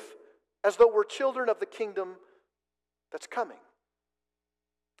live as though we're children of the kingdom that's coming.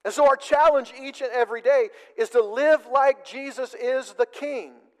 And so our challenge each and every day is to live like Jesus is the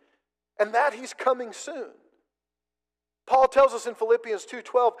King, and that He's coming soon. Paul tells us in Philippians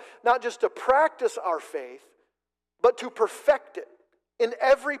 2:12 not just to practice our faith, but to perfect it in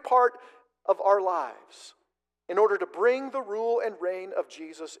every part of our lives in order to bring the rule and reign of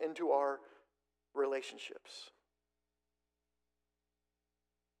Jesus into our relationships.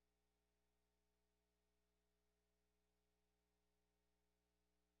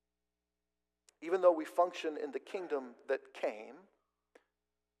 Even though we function in the kingdom that came,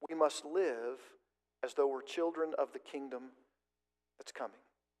 we must live as though we're children of the kingdom that's coming.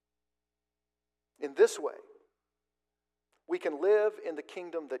 In this way, we can live in the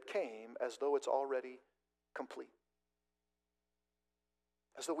kingdom that came as though it's already complete.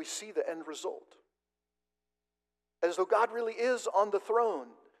 as though we see the end result, as though God really is on the throne.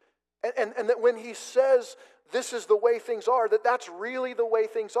 And that when he says this is the way things are, that's really the way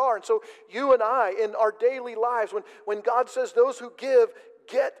things are. And so you and I, in our daily lives, when God says those who give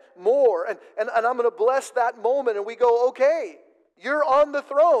get more, and I'm going to bless that moment, and we go, okay, you're on the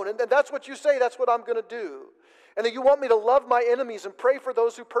throne, and that's what you say, that's what I'm going to do. And that you want me to love my enemies and pray for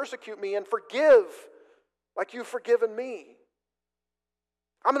those who persecute me and forgive like you've forgiven me.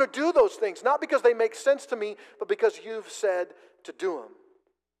 I'm going to do those things, not because they make sense to me, but because you've said to do them.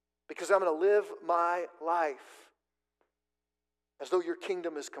 Because I'm going to live my life as though your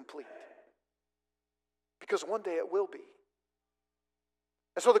kingdom is complete. Because one day it will be.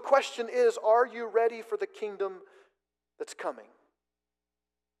 And so the question is, are you ready for the kingdom that's coming?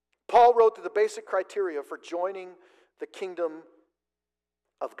 Paul wrote that the basic criteria for joining the kingdom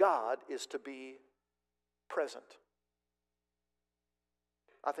of God is to be present.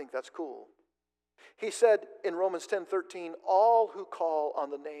 I think that's cool. He said in Romans 10:13, all who call on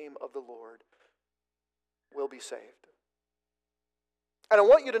the name of the Lord will be saved. And I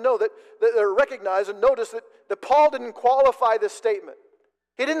want you to know that recognize and notice that Paul didn't qualify this statement.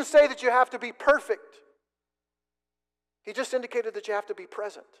 He didn't say that you have to be perfect. He just indicated that you have to be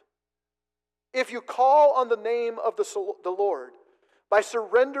present. If you call on the name of the Lord, by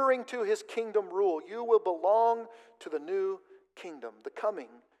surrendering to his kingdom rule, you will belong to the new kingdom, the coming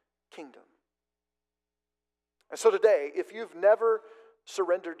kingdom. And so today, if you've never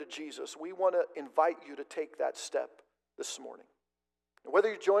surrendered to Jesus, we want to invite you to take that step this morning. Whether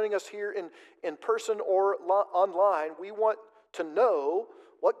you're joining us here in person or online, we want to know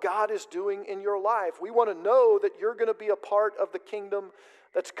what God is doing in your life. We want to know that you're going to be a part of the kingdom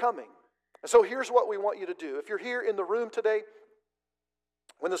that's coming. And so here's what we want you to do. If you're here in the room today,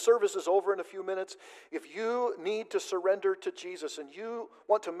 when the service is over in a few minutes, if you need to surrender to Jesus and you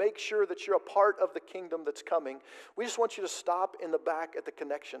want to make sure that you're a part of the kingdom that's coming, we just want you to stop in the back at the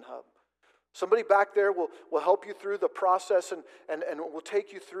Connection Hub. Somebody back there will help you through the process and will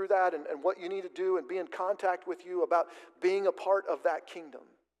take you through that and what you need to do and be in contact with you about being a part of that kingdom.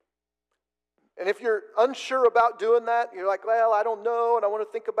 And if you're unsure about doing that, you're like, well, I don't know, and I want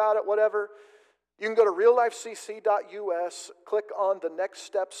to think about it, whatever, you can go to reallifecc.us, click on the Next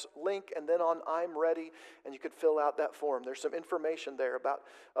Steps link, and then on I'm Ready, and you can fill out that form. There's some information there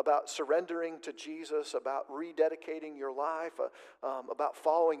about surrendering to Jesus, about rededicating your life, about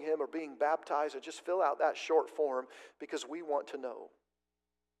following him or being baptized, and just fill out that short form because we want to know.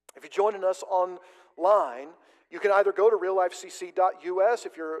 If you're joining us online, you can either go to reallifecc.us.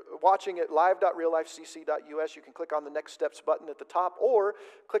 If you're watching it live.reallifecc.us, you can click on the Next Steps button at the top, or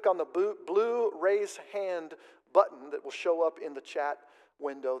click on the blue raise hand button that will show up in the chat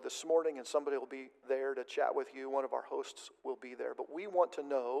window this morning, and somebody will be there to chat with you. One of our hosts will be there. But we want to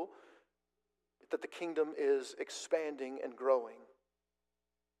know that the kingdom is expanding and growing.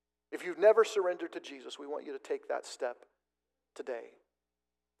 If you've never surrendered to Jesus, we want you to take that step today.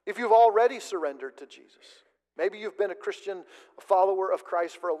 If you've already surrendered to Jesus, maybe you've been a Christian, a follower of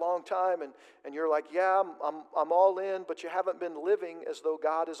Christ for a long time, and you're like, yeah, I'm all in, but you haven't been living as though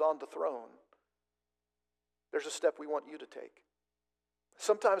God is on the throne. There's a step we want you to take.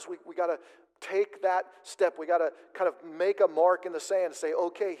 Sometimes we got to take that step. We got to kind of make a mark in the sand and say,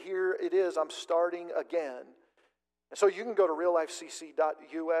 okay, here it is. I'm starting again. And so you can go to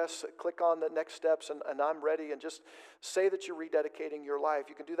reallifecc.us, click on the Next Steps, and I'm Ready, and just say that you're rededicating your life.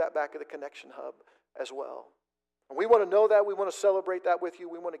 You can do that back at the Connection Hub as well. And we want to know that. We want to celebrate that with you.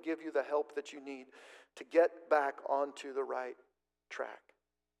 We want to give you the help that you need to get back onto the right track.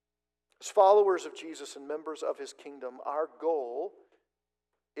 As followers of Jesus and members of his kingdom, our goal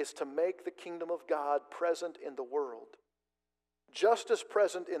is to make the kingdom of God present in the world, just as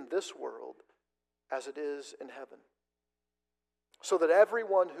present in this world as it is in heaven, so that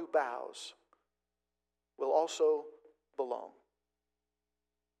everyone who bows will also belong.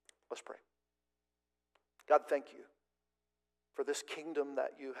 Let's pray. God, thank you for this kingdom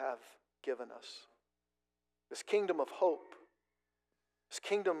that you have given us, this kingdom of hope, this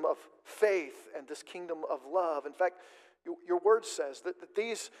kingdom of faith, and this kingdom of love. In fact, your word says that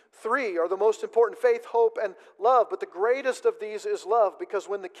these three are the most important: faith, hope, and love. But the greatest of these is love, because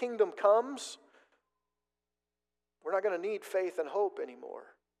when the kingdom comes, we're not going to need faith and hope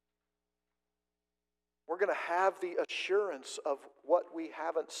anymore. We're going to have the assurance of what we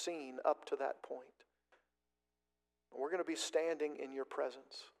haven't seen up to that point. We're going to be standing in your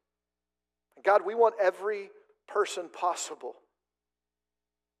presence. And God, we want every person possible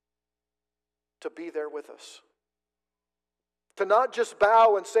to be there with us. To not just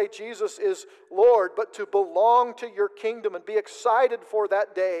bow and say Jesus is Lord, but to belong to your kingdom and be excited for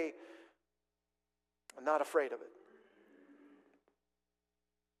that day and not afraid of it.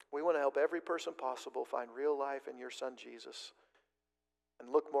 We want to help every person possible find real life in your Son Jesus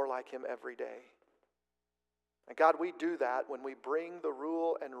and look more like Him every day. And God, we do that when we bring the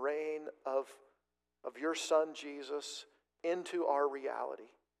rule and reign of your Son Jesus into our reality.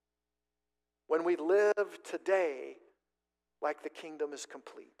 When we live today like the kingdom is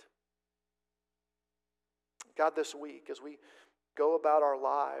complete. God, this week, as we go about our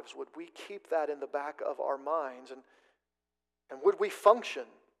lives, would we keep that in the back of our minds? And would we function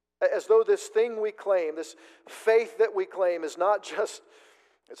as though this thing we claim, this faith that we claim, is not just,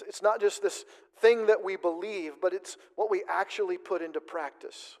 it's not just this thing that we believe, but it's what we actually put into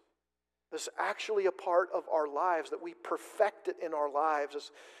practice. This is actually a part of our lives, that we perfect it in our lives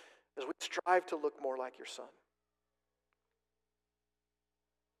as we strive to look more like your Son.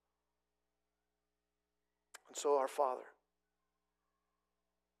 And so, our Father,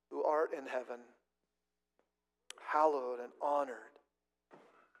 who art in heaven, hallowed and honored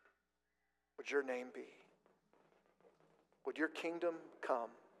would your name be. Would your kingdom come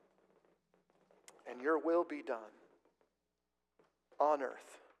and your will be done on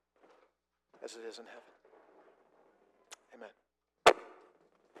earth as it is in heaven. Amen.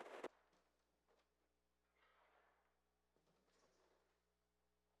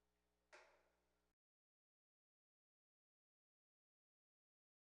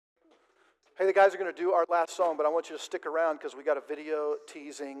 Hey, the guys are going to do our last song, but I want you to stick around because we got a video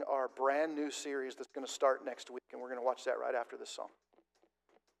teasing our brand new series that's going to start next week, and we're going to watch that right after this song.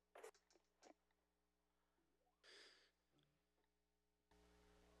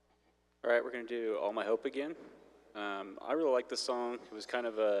 All right, we're going to do All My Hope again. I really like this song. It was kind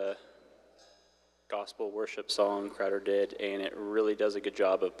of a gospel worship song Crowder did, and it really does a good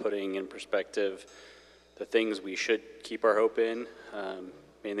job of putting in perspective the things we should keep our hope in,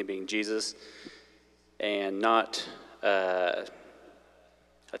 mainly being Jesus, and not, I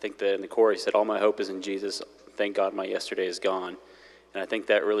think that in the chorus he said, all my hope is in Jesus, thank God my yesterday is gone. And I think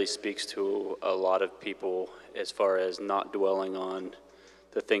that really speaks to a lot of people as far as not dwelling on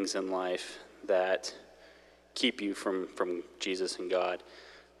the things in life that keep you from Jesus and God,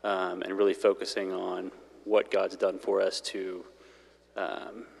 and really focusing on what God's done for us to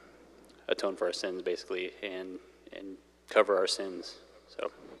atone for our sins, basically, and cover our sins. So,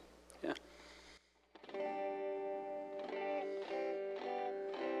 yeah.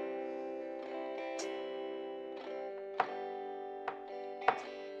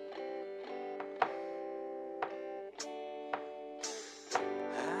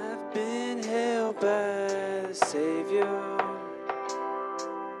 I've been held by the Savior.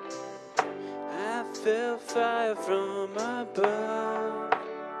 I felt fire from above.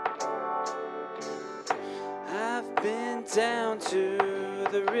 I've been down to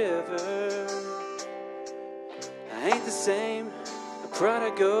the river. I ain't the same, a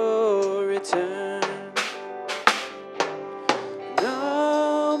prodigal return. And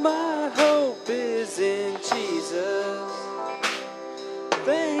all my hope is in Jesus.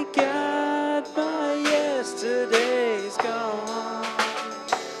 Thank God my yesterday's gone.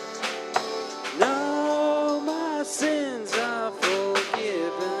 And all my sins are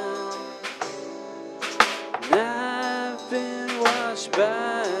forgiven. And I've been washed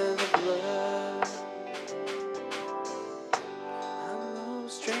by the blood. I'm no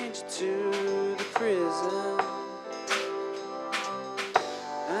stranger to the prison.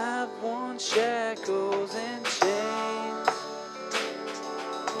 I've worn shackles and chains.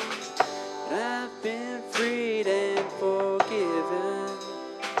 I've been freed and forgiven.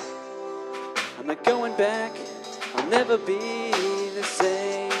 I'm not going back, I'll never be the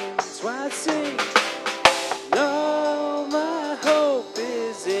same. That's why I sing. No, my hope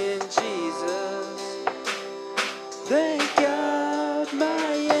is in Jesus. Thank God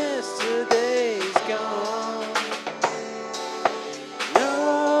my yesterday's gone.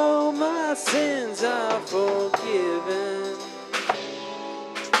 No, my sins are forgiven.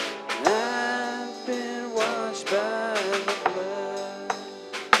 I've been washed by the blood.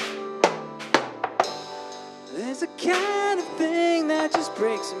 There's a kind of thing that just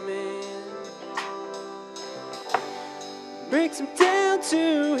breaks a man. Breaks him down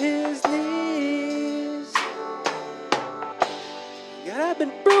to his knees. God, I've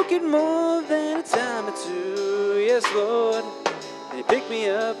been broken more than a time or two. Yes, Lord. And He picked me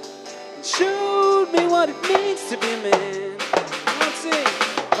up and showed me what it means to be a man. Let's sing.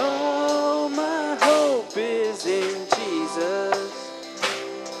 All my hope is in Jesus.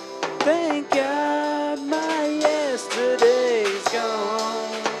 Thank God my yesterday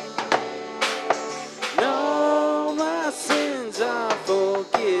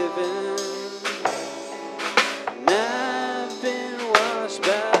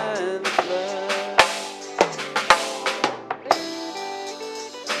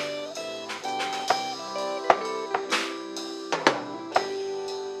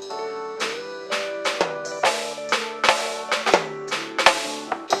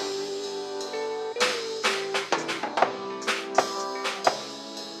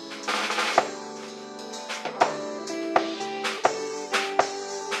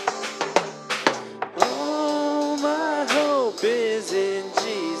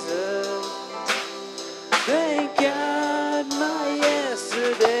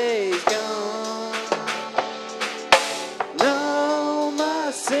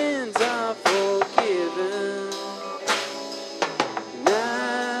sins